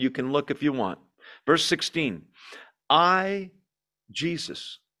Bible. You can look if you want. Verse 16. I,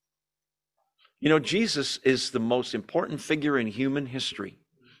 Jesus. You know, Jesus is the most important figure in human history.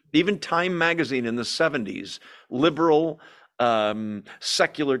 Even Time magazine in the 70s, liberal,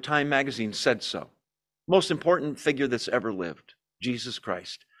 secular Time magazine said so. Most important figure that's ever lived, Jesus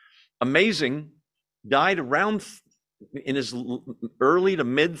Christ. Amazing, died around in his early to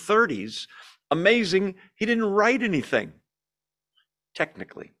mid 30s. Amazing, he didn't write anything,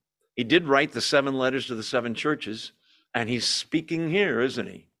 technically. He did write the 7 letters to the 7 churches, and he's speaking here, isn't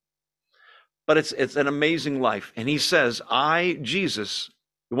he? But it's an amazing life. And he says, I, Jesus,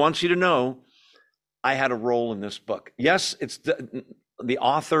 wants you to know I had a role in this book. Yes, it's the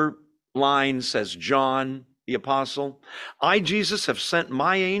author line says John, the apostle. I, Jesus, have sent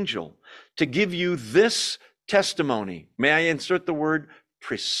my angel to give you this testimony. May I insert the word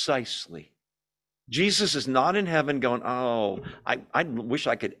precisely? Jesus is not in heaven going, oh, I wish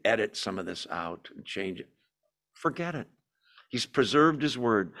I could edit some of this out and change it. Forget it. He's preserved his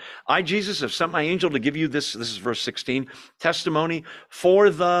word. I, Jesus, have sent my angel to give you this is verse 16, testimony for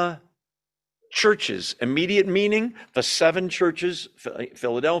the churches. Immediate meaning, the 7 churches,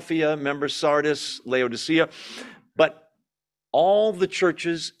 Philadelphia, remember Sardis, Laodicea, but all the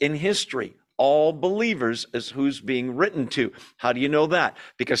churches in history, all believers is who's being written to. How do you know that?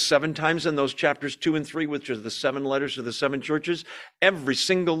 Because 7 times in those chapters 2 and 3, which are the 7 letters to the 7 churches, every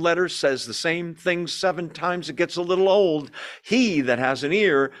single letter says the same thing 7 times. It gets a little old. He that has an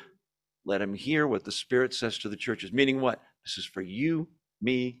ear, let him hear what the Spirit says to the churches. Meaning what? This is for you,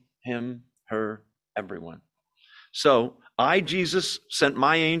 me, him, her, everyone. So I, Jesus, sent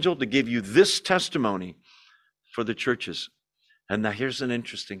my angel to give you this testimony for the churches. And now here's an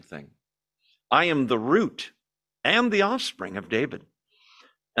interesting thing. I am the root and the offspring of David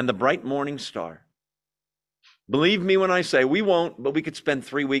and the bright morning star. Believe me when I say we won't, but we could spend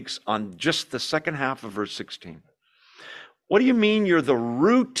 3 weeks on just the second half of verse 16. What do you mean you're the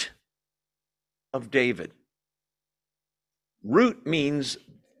root of David? Root means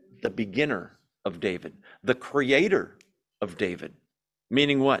the beginner of David, the creator of David.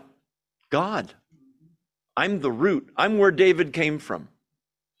 Meaning what? God. I'm the root. I'm where David came from.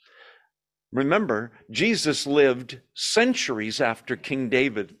 Remember, Jesus lived centuries after King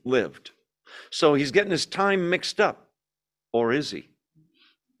David lived. So he's getting his time mixed up. Or is he?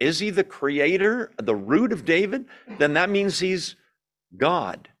 Is he the creator, the root of David? Then that means he's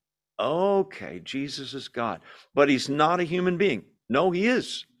God. Okay, Jesus is God. But he's not a human being. No, he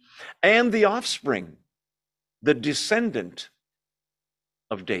is. And the offspring, the descendant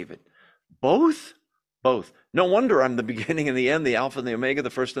of David. Both? Both. No wonder I'm the beginning and the end, the Alpha and the Omega, the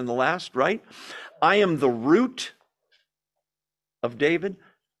first and the last, right? I am the root of David,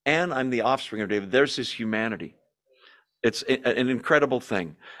 and I'm the offspring of David. There's his humanity. It's an incredible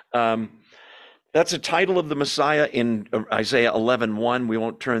thing. That's a title of the Messiah in Isaiah 11:1. We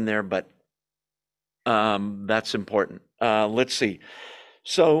won't turn there, but that's important. Let's see.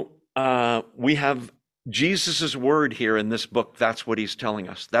 So we have Jesus's word here in this book. That's what he's telling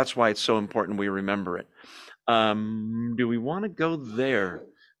us. That's why it's so important we remember it. Do we want to go there?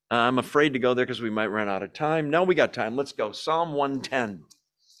 I'm afraid to go there because we might run out of time. No, we got time. Let's go. Psalm 110.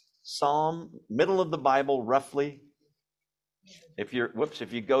 Psalm, middle of the Bible, roughly. If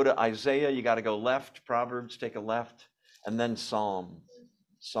you go to Isaiah, you got to go left. Proverbs, take a left. And then Psalms.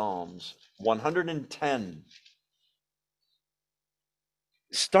 110.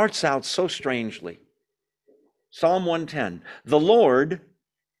 Starts out so strangely. Psalm 110. The Lord,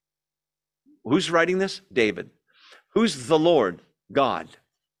 who's writing this? David. Who's the Lord? God.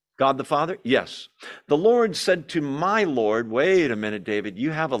 God the Father? Yes. The Lord said to my Lord, wait a minute, David,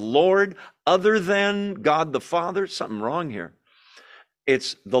 you have a Lord other than God the Father? Something wrong here.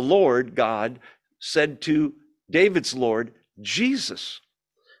 It's the Lord, God, said to David's Lord, Jesus.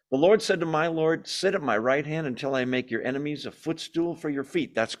 The Lord said to my Lord, sit at my right hand until I make your enemies a footstool for your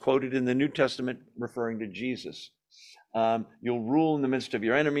feet. That's quoted in the New Testament referring to Jesus. You'll rule in the midst of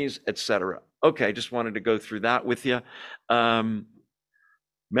your enemies, etc. Okay, just wanted to go through that with you.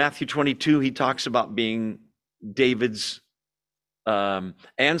 Matthew 22, he talks about being David's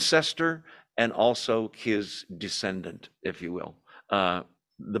ancestor and also his descendant, if you will,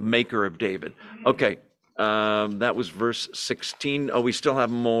 the maker of David. Okay, that was verse 16. Oh, we still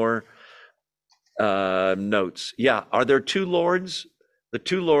have more notes. Yeah, are there two Lords? The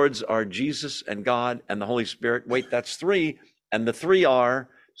two Lords are Jesus and God and the Holy Spirit. Wait, that's three. And the three are,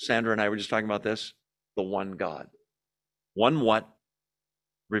 Sandra and I were just talking about this, the one God. One what?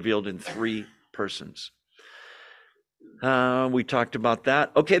 Revealed in three persons. We talked about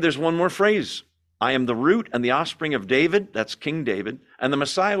that. Okay, there's one more phrase. I am the root and the offspring of David. That's King David. And the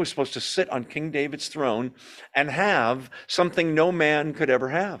Messiah was supposed to sit on King David's throne and have something no man could ever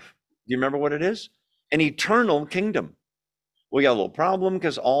have. Do you remember what it is? An eternal kingdom. We got a little problem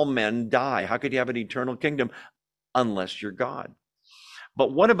because all men die. How could you have an eternal kingdom unless you're God?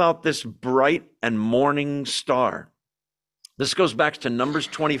 But what about this bright and morning star? This goes back to Numbers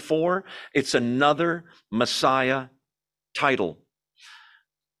 24. It's another Messiah title.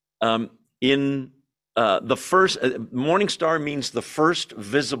 In the first, morning star means the first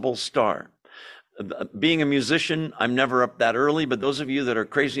visible star. Being a musician, I'm never up that early, but those of you that are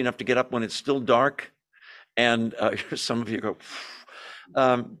crazy enough to get up when it's still dark, and some of you go,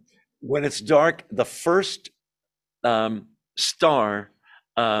 when it's dark, the first star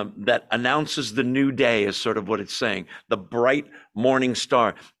that announces the new day is sort of what it's saying. The bright morning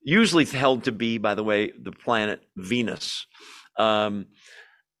star, usually held to be, by the way, the planet Venus.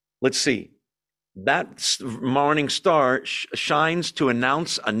 Let's see. That morning star shines to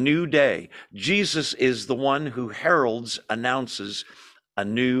announce a new day. Jesus is the one who heralds, announces a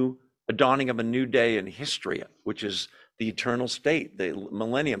dawning of a new day in history, which is the eternal state, the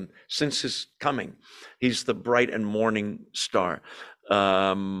millennium, since his coming. He's the bright and morning star.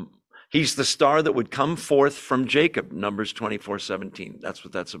 He's the star that would come forth from Jacob, Numbers 24:17. That's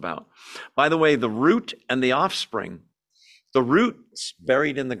what that's about. By the way, the root and the offspring, the root's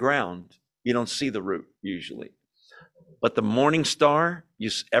buried in the ground. You don't see the root usually. But the morning star,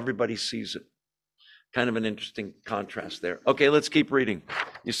 everybody sees it. Kind of an interesting contrast there. Okay, let's keep reading.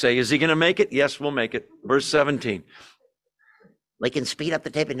 You say, is he going to make it? Yes, we'll make it. Verse 17. We can speed up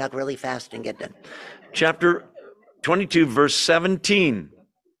the tape and talk really fast and get done. Chapter 22, verse 17.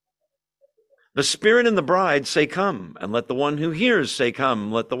 The Spirit and the bride say, come, and let the one who hears say,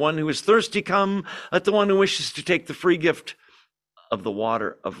 come. Let the one who is thirsty come. Let the one who wishes to take the free gift of the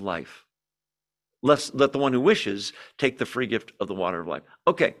water of life. Let the one who wishes take the free gift of the water of life.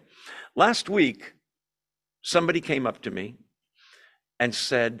 Okay, last week, somebody came up to me and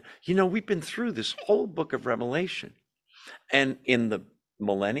said, we've been through this whole book of Revelation. And in the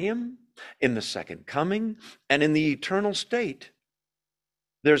millennium, in the second coming, and in the eternal state,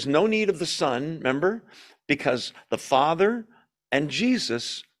 there's no need of the Son, remember? Because the Father and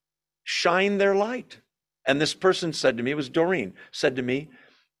Jesus shine their light. And this person said to me, it was Doreen, said to me,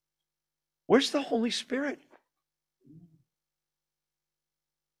 where's the Holy Spirit?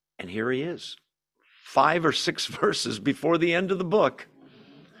 And here he is, 5 or 6 verses before the end of the book.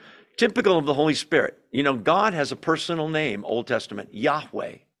 Typical of the Holy Spirit. God has a personal name, Old Testament,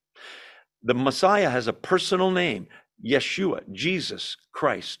 Yahweh. The Messiah has a personal name, Yeshua, Jesus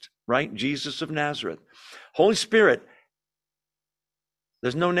Christ, right? Jesus of Nazareth. Holy Spirit,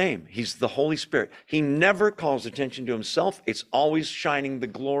 there's no name. He's the Holy Spirit. He never calls attention to himself. It's always shining the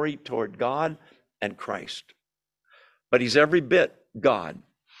glory toward God and Christ. But he's every bit God.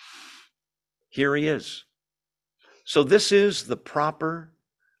 Here he is. So this is the proper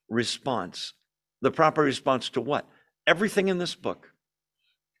response. The proper response to what? Everything in this book.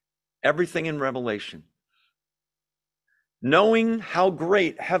 Everything in Revelation. Knowing how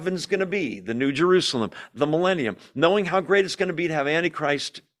great heaven's going to be, the New Jerusalem, the millennium, knowing how great it's going to be to have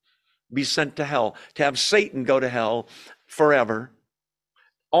Antichrist be sent to hell, to have Satan go to hell forever,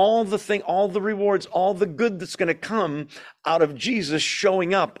 all the rewards, all the good that's going to come out of Jesus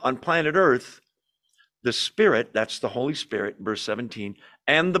showing up on planet Earth, the Spirit, that's the Holy Spirit, verse 17,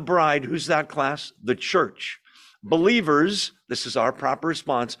 and the bride, who's that class? The church. Believers, this is our proper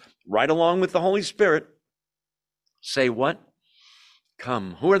response, right along with the Holy Spirit, say what?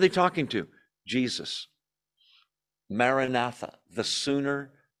 Come. Who are they talking to? Jesus. Maranatha. The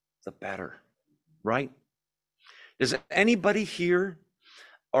sooner, the better. Right? Is anybody here,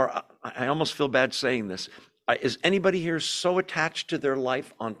 or I almost feel bad saying this, is anybody here so attached to their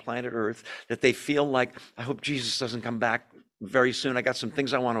life on planet Earth that they feel like, I hope Jesus doesn't come back very soon. I got some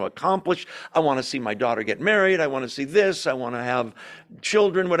things I want to accomplish. I want to see my daughter get married. I want to see this. I want to have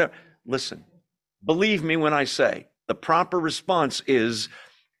children, whatever. Listen, believe me when I say, The proper response is,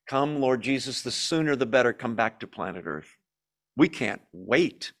 come, Lord Jesus, the sooner the better, come back to planet Earth. We can't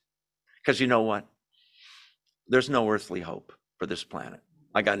wait. Because you know what? There's no earthly hope for this planet.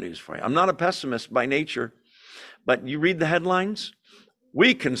 I got news for you. I'm not a pessimist by nature, but you read the headlines,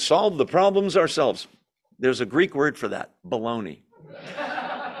 we can solve the problems ourselves. There's a Greek word for that, baloney.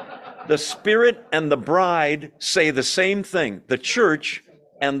 The Spirit and the bride say the same thing. The church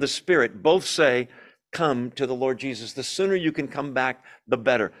and the Spirit both say, come to the Lord Jesus. The sooner you can come back, the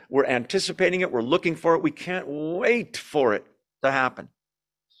better. We're anticipating it. We're looking for it. We can't wait for it to happen.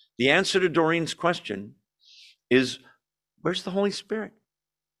 The answer to Doreen's question is, where's the Holy Spirit?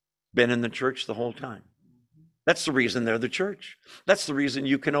 Been in the church the whole time. That's the reason they're the church. That's the reason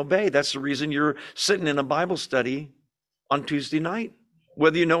you can obey. That's the reason you're sitting in a Bible study on Tuesday night,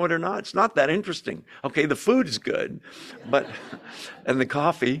 whether you know it or not. It's not that interesting. Okay, the food is good, and the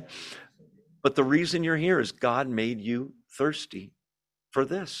coffee, but the reason you're here is God made you thirsty for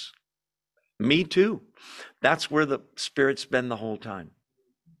this. Me too. That's where the Spirit's been the whole time.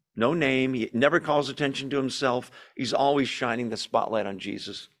 No name. He never calls attention to himself. He's always shining the spotlight on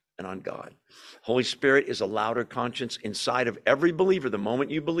Jesus and on God. Holy Spirit is a louder conscience inside of every believer. The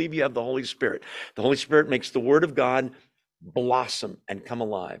moment you believe, you have the Holy Spirit. The Holy Spirit makes the Word of God blossom and come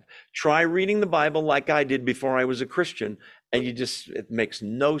alive. Try reading the Bible like I did before I was a Christian, and it makes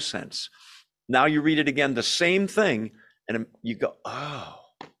no sense. Now you read it again, the same thing, and you go, oh,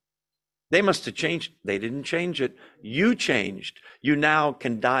 they must have changed. They didn't change it. You changed. You now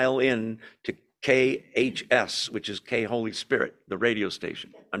can dial in to KHS, which is K Holy Spirit, the radio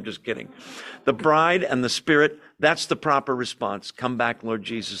station. I'm just kidding. The bride and the Spirit, that's the proper response. Come back, Lord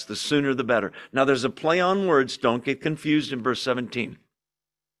Jesus, the sooner the better. Now there's a play on words. Don't get confused in verse 17.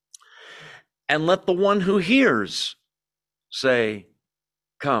 And let the one who hears say,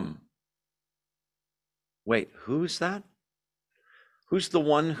 come. Wait, who's that? Who's the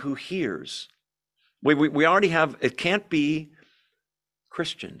one who hears? We already have, it can't be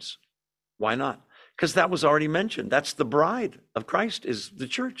Christians. Why not? Because that was already mentioned. That's the bride of Christ, is the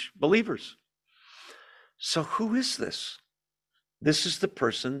church, believers. So who is this? This is the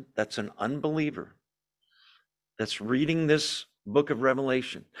person that's an unbeliever, that's reading this book of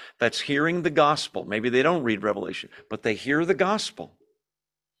Revelation, that's hearing the gospel. Maybe they don't read Revelation, but they hear the gospel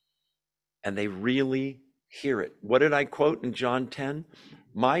and they really hear it. What did I quote in John 10?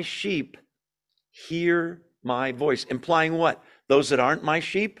 My sheep hear my voice. Implying what? Those that aren't my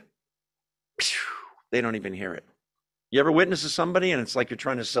sheep, they don't even hear it. You ever witness to somebody and it's like you're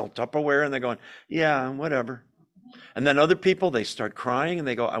trying to sell Tupperware and they're going, yeah, whatever. And then other people, they start crying and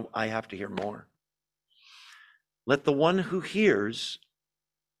they go, I have to hear more. Let the one who hears,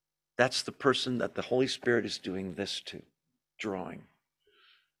 that's the person that the Holy Spirit is doing this to, drawing.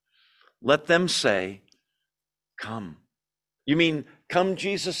 Let them say, come. You mean, come,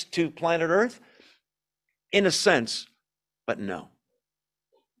 Jesus, to planet Earth? In a sense, but no.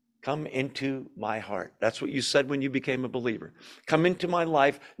 Come into my heart. That's what you said when you became a believer. Come into my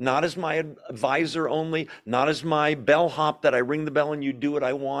life, not as my advisor only, not as my bellhop that I ring the bell and you do what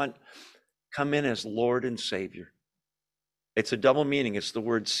I want. Come in as Lord and Savior. It's a double meaning. It's the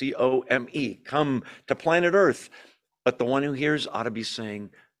word C-O-M-E. Come to planet Earth. But the one who hears ought to be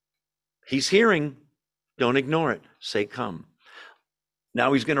saying, he's hearing. Don't ignore it. Say, come.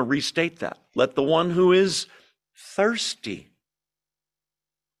 Now he's going to restate that. Let the one who is thirsty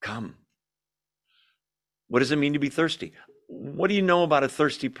come. What does it mean to be thirsty? What do you know about a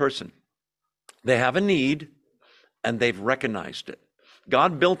thirsty person? They have a need and they've recognized it.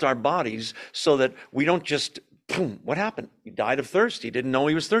 God built our bodies so that we don't just, boom, what happened? He died of thirst. He didn't know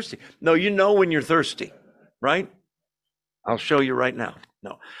he was thirsty. No, you know when you're thirsty, right? I'll show you right now.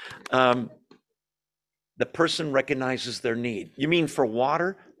 No. The person recognizes their need. You mean for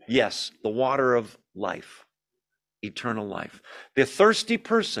water? Yes, the water of life, eternal life. The thirsty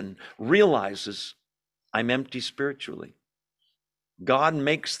person realizes, I'm empty spiritually. God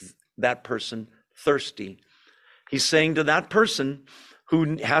makes that person thirsty. He's saying to that person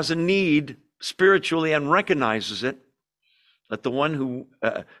who has a need spiritually and recognizes it, let the one who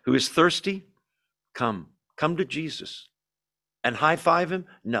is thirsty, come to Jesus. And high five him?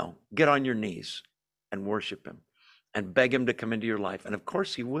 No, get on your knees and worship him and beg him to come into your life. And of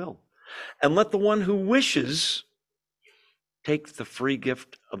course he will. And let the one who wishes take the free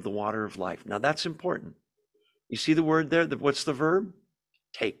gift of the water of life. Now that's important. You see the word there? What's the verb?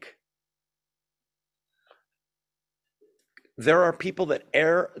 Take. There are people that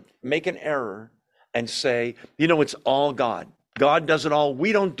make an error and say, it's all God. God does it all.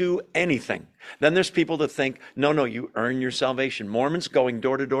 We don't do anything. Then there's people that think, no, you earn your salvation. Mormons going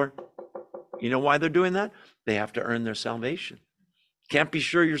door to door. You know why they're doing that? They have to earn their salvation. Can't be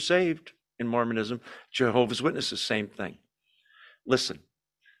sure you're saved in Mormonism. Jehovah's Witnesses, same thing. Listen,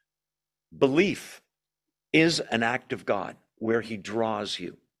 belief is an act of God where he draws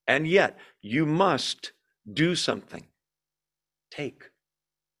you. And yet you must do something. Take,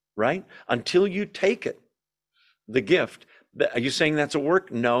 right? Until you take it, the gift. Are you saying that's a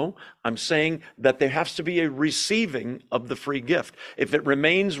work? No, I'm saying that there has to be a receiving of the free gift. If it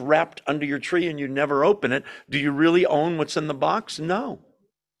remains wrapped under your tree and you never open it, do you really own what's in the box? No.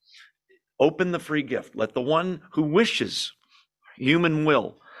 Open the free gift. Let the one who wishes, human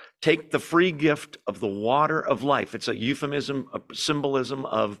will, take the free gift of the water of life. It's a euphemism, a symbolism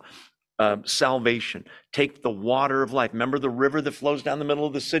of salvation. Take the water of life. Remember the river that flows down the middle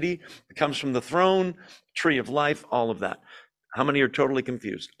of the city? It comes from the throne, tree of life, all of that. How many are totally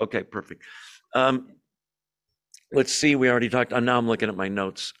confused? Okay, perfect. Let's see, we already talked. Now I'm looking at my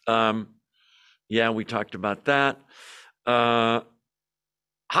notes. Yeah, we talked about that. How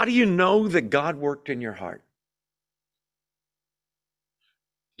do you know that God worked in your heart?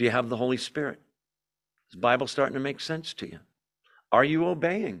 Do you have the Holy Spirit? Is the Bible starting to make sense to you? Are you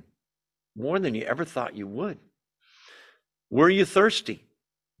obeying more than you ever thought you would? Were you thirsty?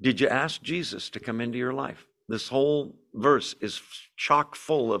 Did you ask Jesus to come into your life? This whole verse is chock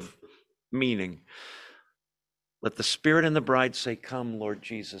full of meaning. Let the Spirit and the bride say, "Come, Lord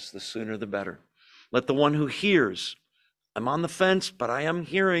Jesus," the sooner the better. Let the one who hears, I'm on the fence, but I am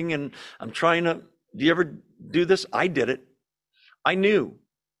hearing and I'm trying to, do you ever do this? I did it. I knew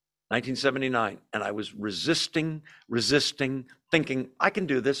 1979, and I was resisting, thinking, I can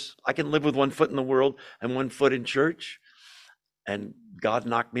do this. I can live with one foot in the world and one foot in church. And God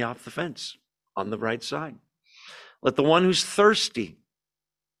knocked me off the fence on the right side. Let the one who's thirsty,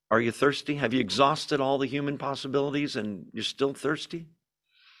 are you thirsty? Have you exhausted all the human possibilities and you're still thirsty?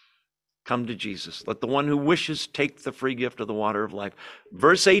 Come to Jesus. Let the one who wishes take the free gift of the water of life.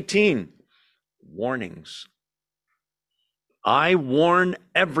 Verse 18, warnings. I warn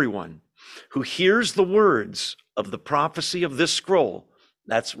everyone who hears the words of the prophecy of this scroll.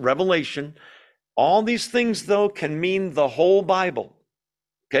 That's Revelation. All these things, though, can mean the whole Bible.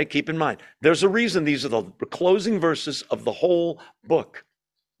 Okay, keep in mind. There's a reason these are the closing verses of the whole book.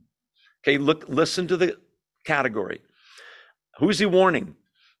 Okay, listen to the category. Who's he warning?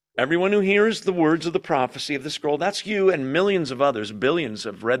 Everyone who hears the words of the prophecy of the scroll. That's you and millions of others. Billions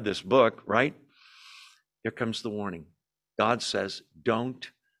have read this book, right? Here comes the warning. God says, don't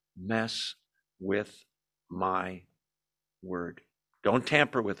mess with my word. Don't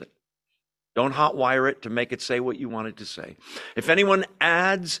tamper with it. Don't hotwire it to make it say what you want it to say. If anyone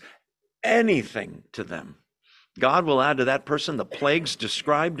adds anything to them, God will add to that person the plagues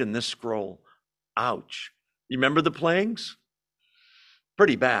described in this scroll. Ouch. You remember the plagues?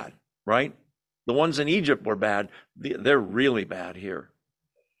 Pretty bad, right? The ones in Egypt were bad. They're really bad here.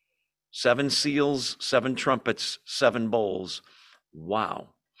 7 seals, 7 trumpets, 7 bowls.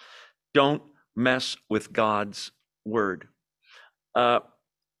 Wow. Don't mess with God's word.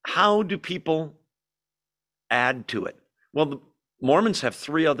 How do people add to it? Well, the Mormons have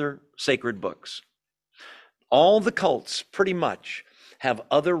 3 other sacred books. All the cults pretty much have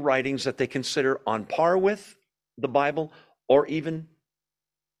other writings that they consider on par with the Bible or even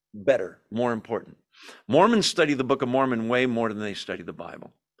better, more important. Mormons study the Book of Mormon way more than they study the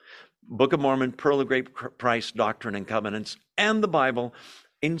Bible. Book of Mormon, Pearl of Great Price, Doctrine and Covenants, and the Bible,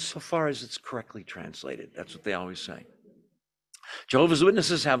 insofar as it's correctly translated. That's what they always say. Jehovah's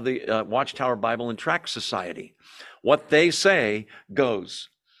Witnesses have the Watchtower Bible and Tract Society. What they say goes.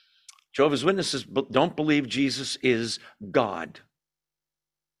 Jehovah's Witnesses don't believe Jesus is God.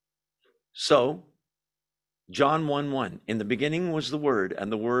 So, John 1:1, in the beginning was the Word,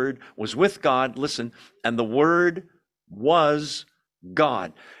 and the Word was with God, listen, and the Word was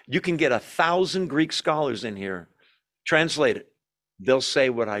God. You can get 1,000 Greek scholars in here, translate it. They'll say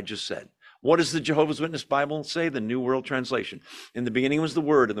what I just said. What does the Jehovah's Witness Bible say? The New World Translation. In the beginning was the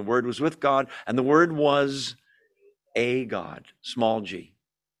Word, and the Word was with God, and the Word was a God, small g.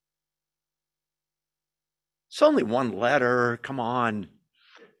 It's only one letter. Come on.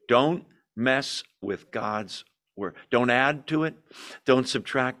 Don't mess with God's word. Don't add to it. Don't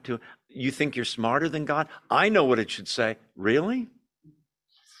subtract to it. You think you're smarter than God? I know what it should say. Really?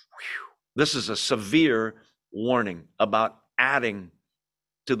 Whew. This is a severe warning about adding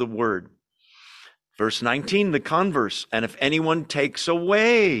to the word. Verse 19, the converse. And if anyone take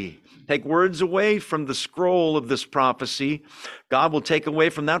words away from the scroll of this prophecy, God will take away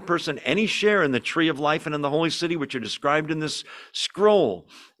from that person any share in the tree of life and in the holy city, which are described in this scroll.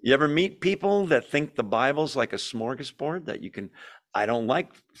 You ever meet people that think the Bible's like a smorgasbord, that you can I don't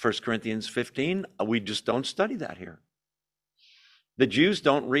like 1 Corinthians 15. We just don't study that here. The Jews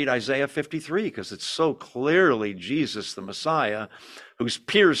don't read Isaiah 53 because it's so clearly Jesus, the Messiah, who's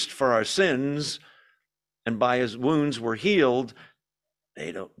pierced for our sins, and by his wounds we're healed.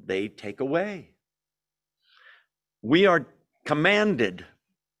 They take away. We are commanded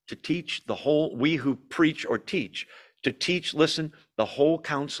to teach the whole, we who preach or teach, to teach, listen, the whole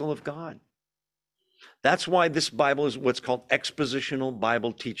counsel of God. That's why this Bible is what's called expositional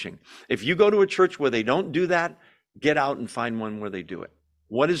Bible teaching. If you go to a church where they don't do that, get out and find one where they do it.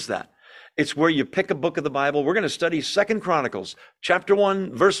 What is that? It's where you pick a book of the Bible. We're going to study 2 Chronicles, chapter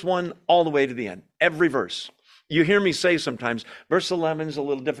 1, verse 1, all the way to the end. Every verse. You hear me say sometimes, verse 11 is a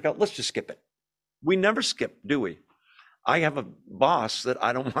little difficult. Let's just skip it. We never skip, do we? I have a boss that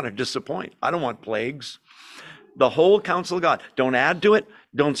I don't want to disappoint. I don't want plagues. The whole counsel of God. Don't add to it.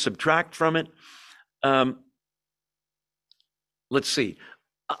 Don't subtract from it. Let's see.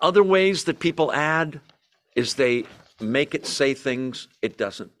 Other ways that people add is they make it say things it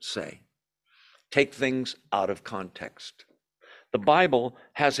doesn't say. Take things out of context. The Bible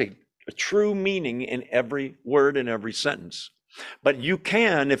has a true meaning in every word and every sentence. But you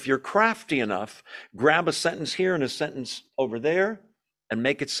can, if you're crafty enough, grab a sentence here and a sentence over there and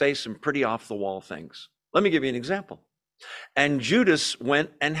make it say some pretty off-the-wall things. Let me give you an example. And Judas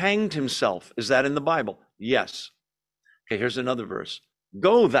went and hanged himself. Is that in the Bible? Yes. Okay, here's another verse.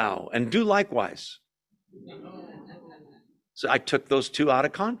 Go thou and do likewise. So I took those two out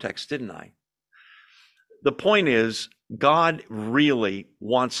of context, didn't I? The point is, God really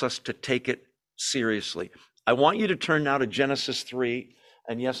wants us to take it seriously. I want you to turn now to Genesis 3.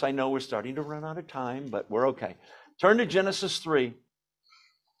 And yes, I know we're starting to run out of time, but we're okay. Turn to Genesis 3.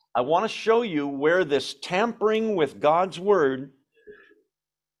 I want to show you where this tampering with God's word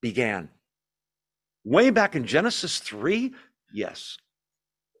began. Way back in Genesis 3? Yes.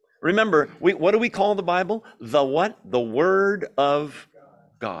 Remember, what do we call the Bible? The what? The Word of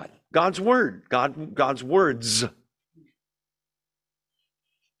God. God's Word. God's words.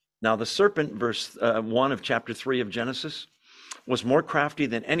 Now the serpent, verse 1 of chapter 3 of Genesis, was more crafty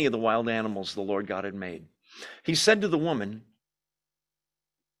than any of the wild animals the Lord God had made. He said to the woman,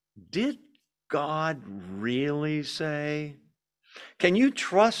 did God really say? Can you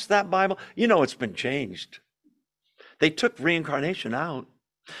trust that Bible? You know it's been changed. They took reincarnation out.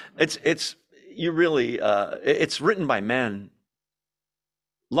 It's written by men.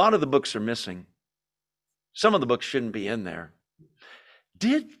 A lot of the books are missing. Some of the books shouldn't be in there.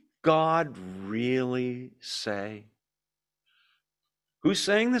 Did God really say? Who's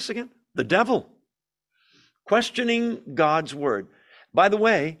saying this again? The devil. Questioning God's word. By the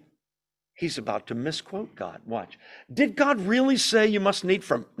way, he's about to misquote God. Watch. Did God really say you must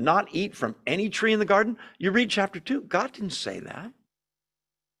not eat from any tree in the garden? You read chapter 2. God didn't say that.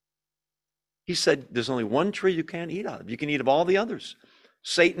 He said there's only one tree you can't eat out of. You can eat of all the others.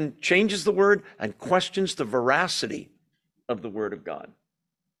 Satan changes the word and questions the veracity of the word of God.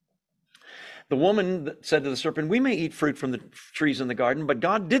 The woman said to the serpent, we may eat fruit from the trees in the garden, but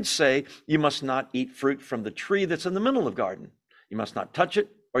God did say you must not eat fruit from the tree that's in the middle of the garden. You must not touch it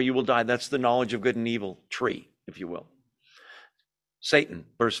or you will die. That's the knowledge of good and evil tree, if you will. Satan,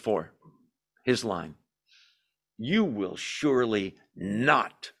 verse 4, his line, you will surely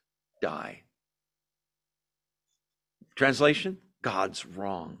not die. Translation, God's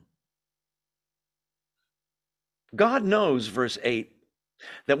wrong. God knows, verse 8,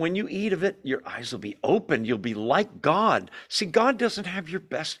 that when you eat of it, your eyes will be opened. You'll be like God. See, God doesn't have your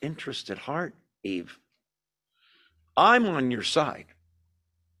best interest at heart, Eve. I'm on your side.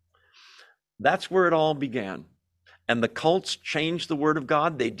 That's where it all began. And the cults change the word of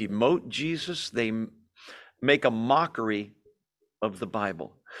God. They demote Jesus. They make a mockery of the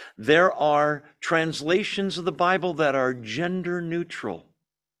Bible. There are translations of the Bible that are gender neutral.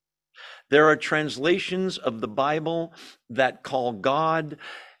 There are translations of the Bible that call God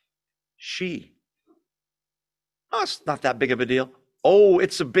she. Oh, it's not that big of a deal. Oh,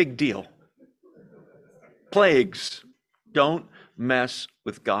 it's a big deal. Plagues. Don't mess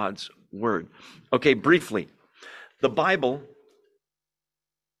with God's word. Okay, briefly. The Bible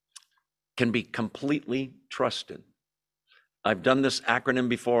can be completely trusted. I've done this acronym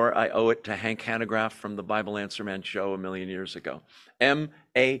before. I owe it to Hank Hanegraaff from the Bible Answer Man show a million years ago.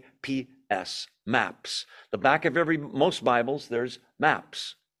 M-A-P-S, maps. The back of most Bibles, there's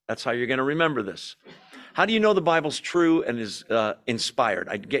maps. That's how you're going to remember this. How do you know the Bible's true and is inspired?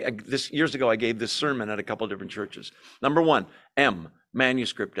 Years ago, I gave this sermon at a couple of different churches. Number one, M,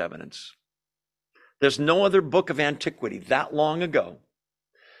 manuscript evidence. There's no other book of antiquity that long ago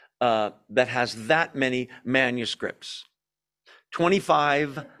that has that many manuscripts.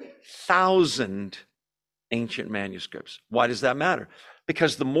 25,000 ancient manuscripts. Why does that matter?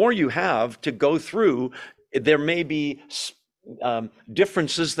 Because the more you have to go through, there may be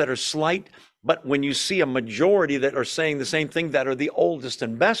differences that are slight, but when you see a majority that are saying the same thing, that are the oldest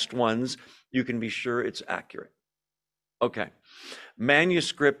and best ones, you can be sure it's accurate. Okay.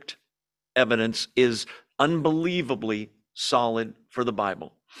 Manuscript evidence is unbelievably solid for the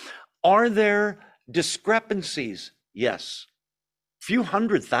Bible. Are there discrepancies? Yes. Few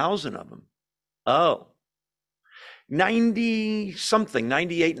 100,000 of them. Oh, 90 something,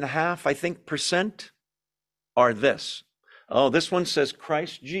 98.5, I think, percent are this. Oh, this one says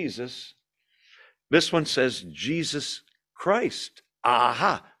Christ Jesus. This one says Jesus Christ.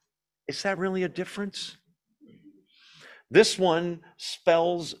 Aha. Is that really a difference? This one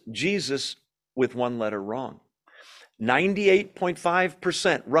spells Jesus with one letter wrong.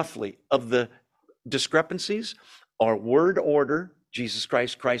 98.5% roughly of the discrepancies are word order, Jesus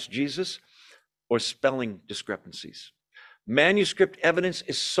Christ, Christ Jesus, or spelling discrepancies. Manuscript evidence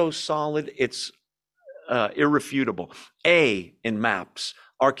is so solid, it's irrefutable. A in maps,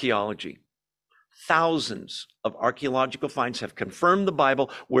 archaeology. Thousands of archaeological finds have confirmed the Bible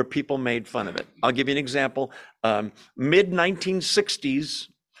where people made fun of it. I'll give you an example. Mid-1960s,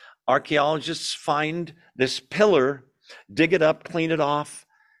 archaeologists find this pillar, dig it up, clean it off,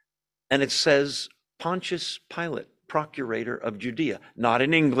 and it says Pontius Pilate, procurator of Judea. Not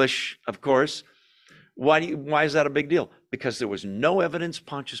in English, of course. Why is that a big deal? Because there was no evidence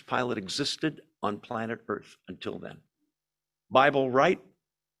Pontius Pilate existed on planet Earth until then. Bible right,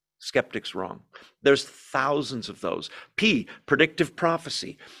 skeptics wrong. There's thousands of those. P, predictive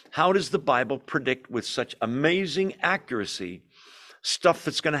prophecy. How does the Bible predict with such amazing accuracy stuff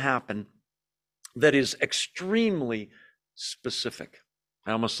that's going to happen that is extremely specific?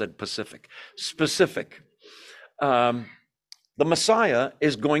 I almost said Pacific. Specific. The Messiah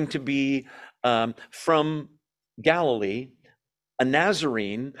is going to be from Galilee, a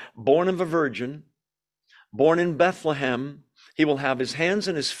Nazarene, born of a virgin, born in Bethlehem. He will have his hands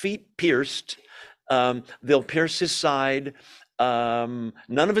and his feet pierced. They'll pierce his side. None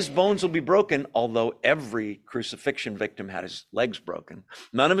of his bones will be broken, although every crucifixion victim had his legs broken.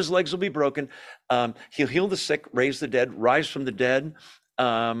 None of his legs will be broken. He'll heal the sick, raise the dead, rise from the dead.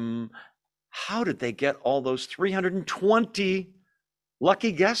 How did they get all those 320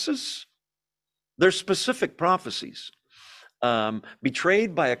 lucky guesses? They're specific prophecies.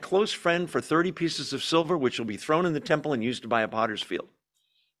 Betrayed by a close friend for 30 pieces of silver, which will be thrown in the temple and used to buy a potter's field.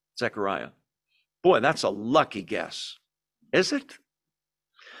 Zechariah. Boy, that's a lucky guess. Is it?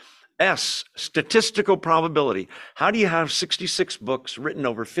 S, statistical probability. How do you have 66 books written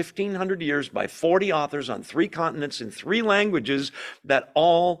over 1,500 years by 40 authors on 3 continents in 3 languages that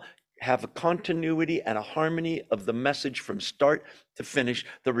all have a continuity and a harmony of the message from start to finish,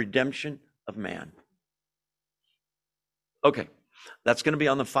 the redemption of man? Okay, that's going to be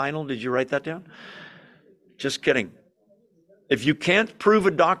on the final. Did you write that down? Just kidding. If you can't prove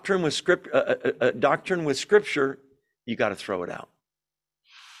a doctrine with scripture, you got to throw it out.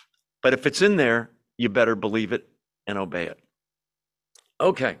 But if it's in there, you better believe it and obey it.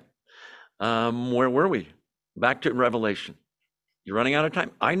 Okay, where were we? Back to Revelation. You're running out of time.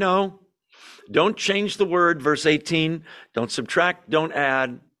 I know. Don't change the word, verse 18. Don't subtract, don't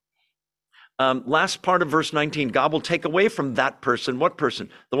add. Last part of verse 19, God will take away from that person. What person?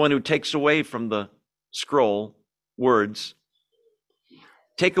 The one who takes away from the scroll words.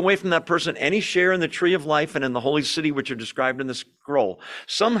 Take away from that person any share in the tree of life and in the holy city which are described in the scroll.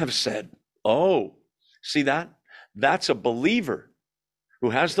 Some have said, oh, see that? That's a believer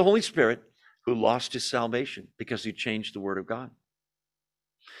who has the Holy Spirit who lost his salvation because he changed the word of God.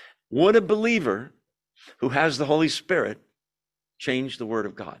 Would a believer who has the Holy Spirit change the word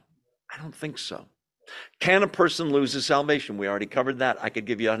of God? I don't think so. Can a person lose his salvation? We already covered that. I could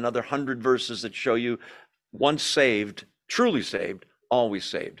give you another 100 verses that show you once saved, truly saved, always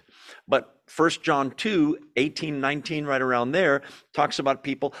saved. But 1 John 2, 18, 19, right around there, talks about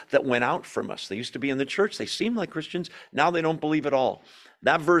people that went out from us. They used to be in the church. They seemed like Christians. Now they don't believe at all.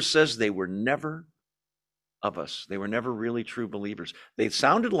 That verse says they were never of us. They were never really true believers. They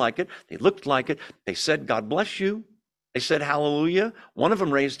sounded like it. They looked like it. They said, God bless you. They said, hallelujah. One of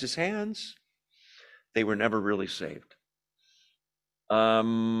them raised his hands. They were never really saved.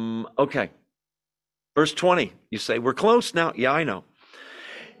 Okay. Verse 20, you say, we're close now. Yeah, I know.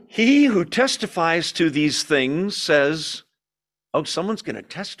 He who testifies to these things says, oh, someone's going to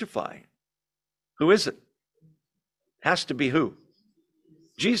testify. Who is it? Has to be who?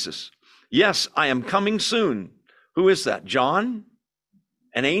 Jesus. Yes, I am coming soon. Who is that? John?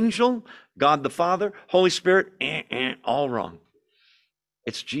 An angel? God the Father? Holy Spirit? All wrong.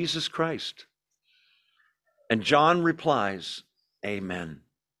 It's Jesus Christ. And John replies, Amen.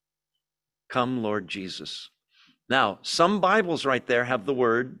 Come, Lord Jesus. Now, some Bibles right there have the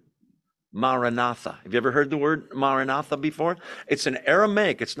word Maranatha. Have you ever heard the word Maranatha before? It's an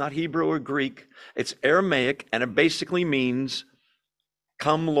Aramaic. It's not Hebrew or Greek. It's Aramaic, and it basically means,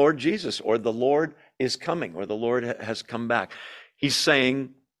 come, Lord Jesus, or the Lord is coming, or the Lord has come back. He's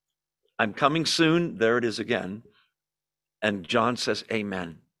saying, I'm coming soon. There it is again. And John says,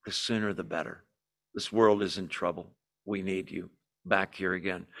 Amen. The sooner the better. This world is in trouble. We need you back here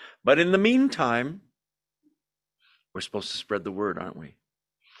again. But in the meantime, we're supposed to spread the word, aren't we?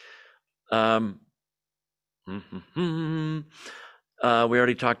 We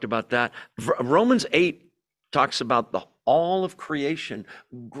already talked about that. Romans 8 talks about all of creation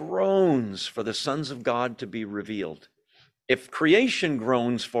groans for the sons of God to be revealed. If creation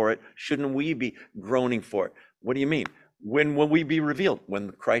groans for it, shouldn't we be groaning for it? What do you mean? When will we be revealed?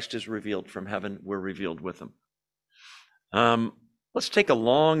 When Christ is revealed from heaven, we're revealed with him. Let's take a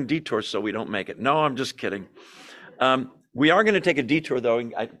long detour so we don't make it. No, I'm just kidding. We are going to take a detour,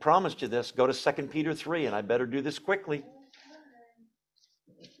 though. I promised you this. Go to 2 Peter 3, and I better do this quickly.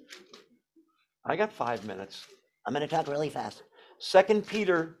 I got 5 minutes. I'm going to talk really fast. 2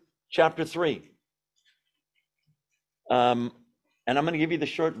 Peter chapter 3. And I'm going to give you the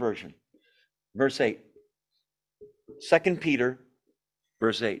short version. Verse 8. 2 Peter,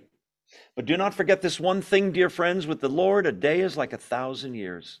 verse 8. But do not forget this one thing, dear friends. With the Lord, a day is like 1,000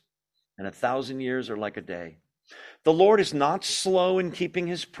 years, and 1,000 years are like a day. The Lord is not slow in keeping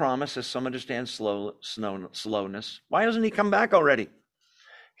his promise, as some understand slowness. Why hasn't he come back already?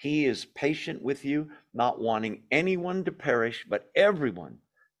 He is patient with you, not wanting anyone to perish, but everyone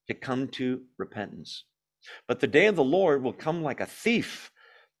to come to repentance. But the day of the Lord will come like a thief.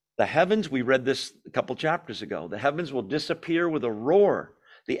 The heavens, we read this a couple chapters ago, the heavens will disappear with a roar.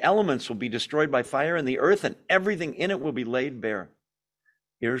 The elements will be destroyed by fire, and the earth and everything in it will be laid bare.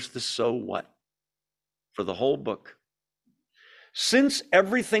 Here's the so what for the whole book. Since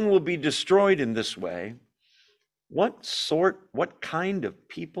everything will be destroyed in this way, what kind of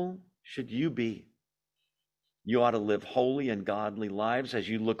people should you be? You ought to live holy and godly lives as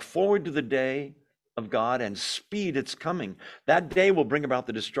you look forward to the day of God and speed its coming. That day will bring about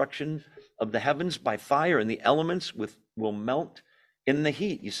the destruction of the heavens by fire, and the elements will melt in the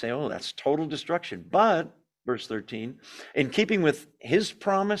heat. You say, oh, that's total destruction. But, verse 13, in keeping with his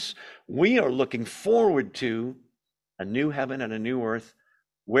promise, we are looking forward to a new heaven and a new earth,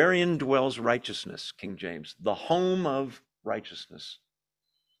 wherein dwells righteousness, King James, the home of righteousness.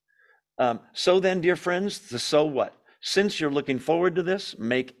 So then, dear friends, the so what? Since you're looking forward to this,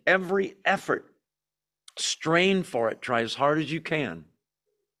 make every effort, strain for it, try as hard as you can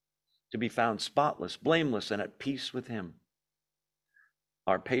to be found spotless, blameless, and at peace with him.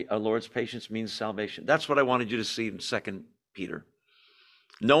 Our Lord's patience means salvation. That's what I wanted you to see in 2 Peter.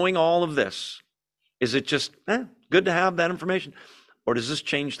 Knowing all of this, is it just good to have that information? Or does this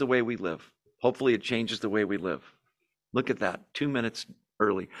change the way we live? Hopefully it changes the way we live. Look at that, 2 minutes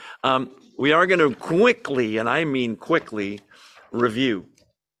early. We are going to quickly, and I mean quickly, review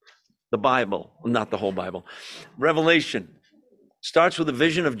the Bible, not the whole Bible. Revelation starts with a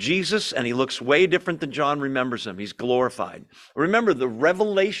vision of Jesus, and he looks way different than John remembers him. He's glorified. Remember, the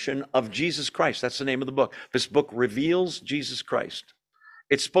revelation of Jesus Christ, that's the name of the book. This book reveals Jesus Christ.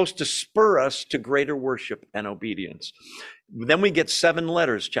 It's supposed to spur us to greater worship and obedience. Then we get 7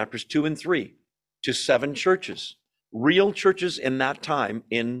 letters, chapters 2 and 3, to 7 churches, real churches in that time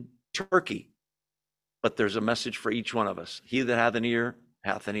in Turkey. But there's a message for each one of us. He that hath an ear,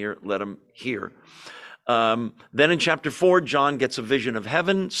 let him hear. Then in chapter 4, John gets a vision of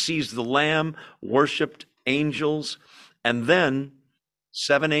heaven, sees the Lamb, worshiped angels, and then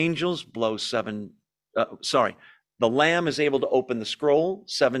 7 angels blow 7, the Lamb is able to open the scroll,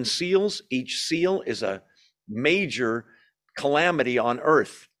 7 seals. Each seal is a major calamity on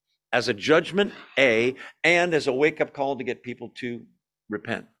earth as a judgment, and as a wake-up call to get people to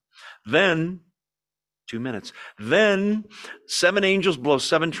repent. Then 2 minutes. Then 7 angels blow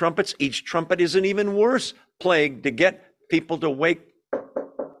 7 trumpets. Each trumpet is an even worse plague to get people to wake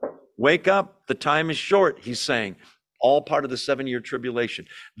up. The time is short, he's saying. All part of the 7-year tribulation.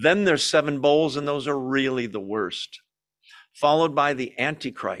 Then there's 7 bowls, and those are really the worst. Followed by the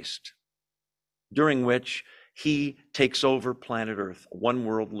Antichrist, during which he takes over planet Earth, one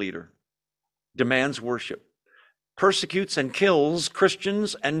world leader, demands worship, persecutes and kills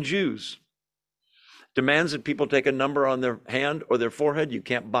Christians and Jews, demands that people take a number on their hand or their forehead. You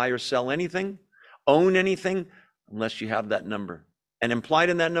can't buy or sell anything, own anything, unless you have that number. And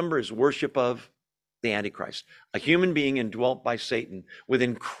implied in that number is worship of the Antichrist, a human being indwelt by Satan with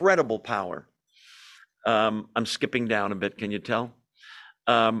incredible power. I'm skipping down a bit, can you tell?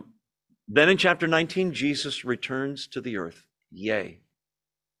 Then in chapter 19, Jesus returns to the earth. Yay.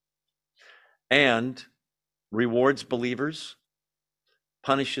 And rewards believers,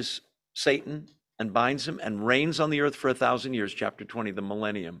 punishes Satan and binds him, and reigns on the earth for 1,000 years, chapter 20, the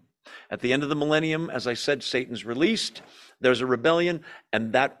millennium. At the end of the millennium, as I said, Satan's released, there's a rebellion,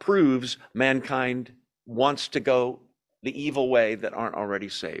 and that proves mankind wants to go the evil way that aren't already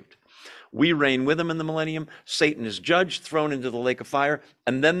saved. We reign with him in the millennium. Satan is judged, thrown into the lake of fire,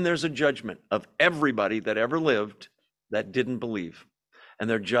 and then there's a judgment of everybody that ever lived that didn't believe. And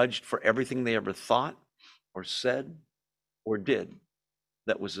they're judged for everything they ever thought or said or did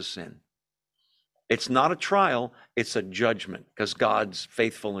that was a sin. It's not a trial, it's a judgment, because God's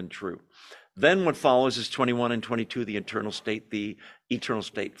faithful and true. Then what follows is 21 and 22, the eternal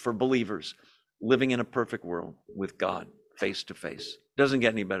state for believers living in a perfect world with God face to face. Doesn't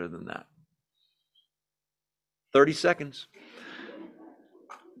get any better than that. 30 seconds.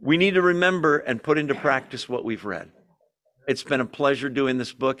 We need to remember and put into practice what we've read. It's been a pleasure doing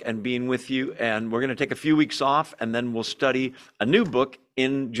this book and being with you, and we're going to take a few weeks off, and then we'll study a new book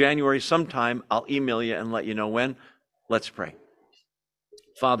in January sometime. I'll email you and let you know when. Let's pray.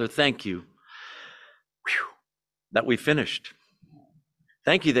 Father, thank you that we finished.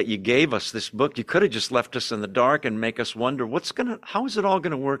 Thank you that you gave us this book. You could have just left us in the dark and make us wonder how is it all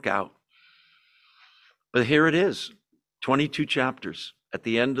going to work out? But here it is, 22 chapters at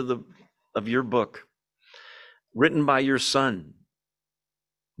the end of your book, written by your Son,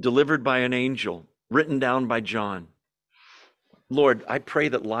 delivered by an angel, written down by John. Lord, I pray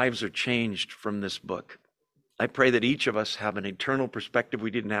that lives are changed from this book. I pray that each of us have an eternal perspective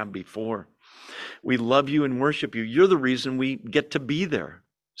we didn't have before. We love you and worship you. You're the reason we get to be there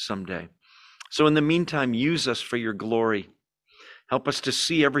someday. So in the meantime, use us for your glory. Help us to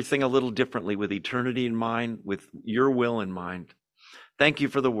see everything a little differently with eternity in mind, with your will in mind. Thank you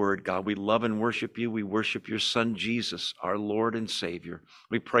for the word, God. We love and worship you. We worship your Son, Jesus, our Lord and Savior.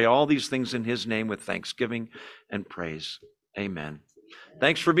 We pray all these things in his name with thanksgiving and praise. Amen.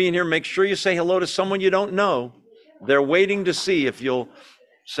 Thanks for being here. Make sure you say hello to someone you don't know. They're waiting to see if you'll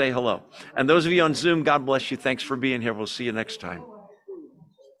say hello. And those of you on Zoom, God bless you. Thanks for being here. We'll see you next time.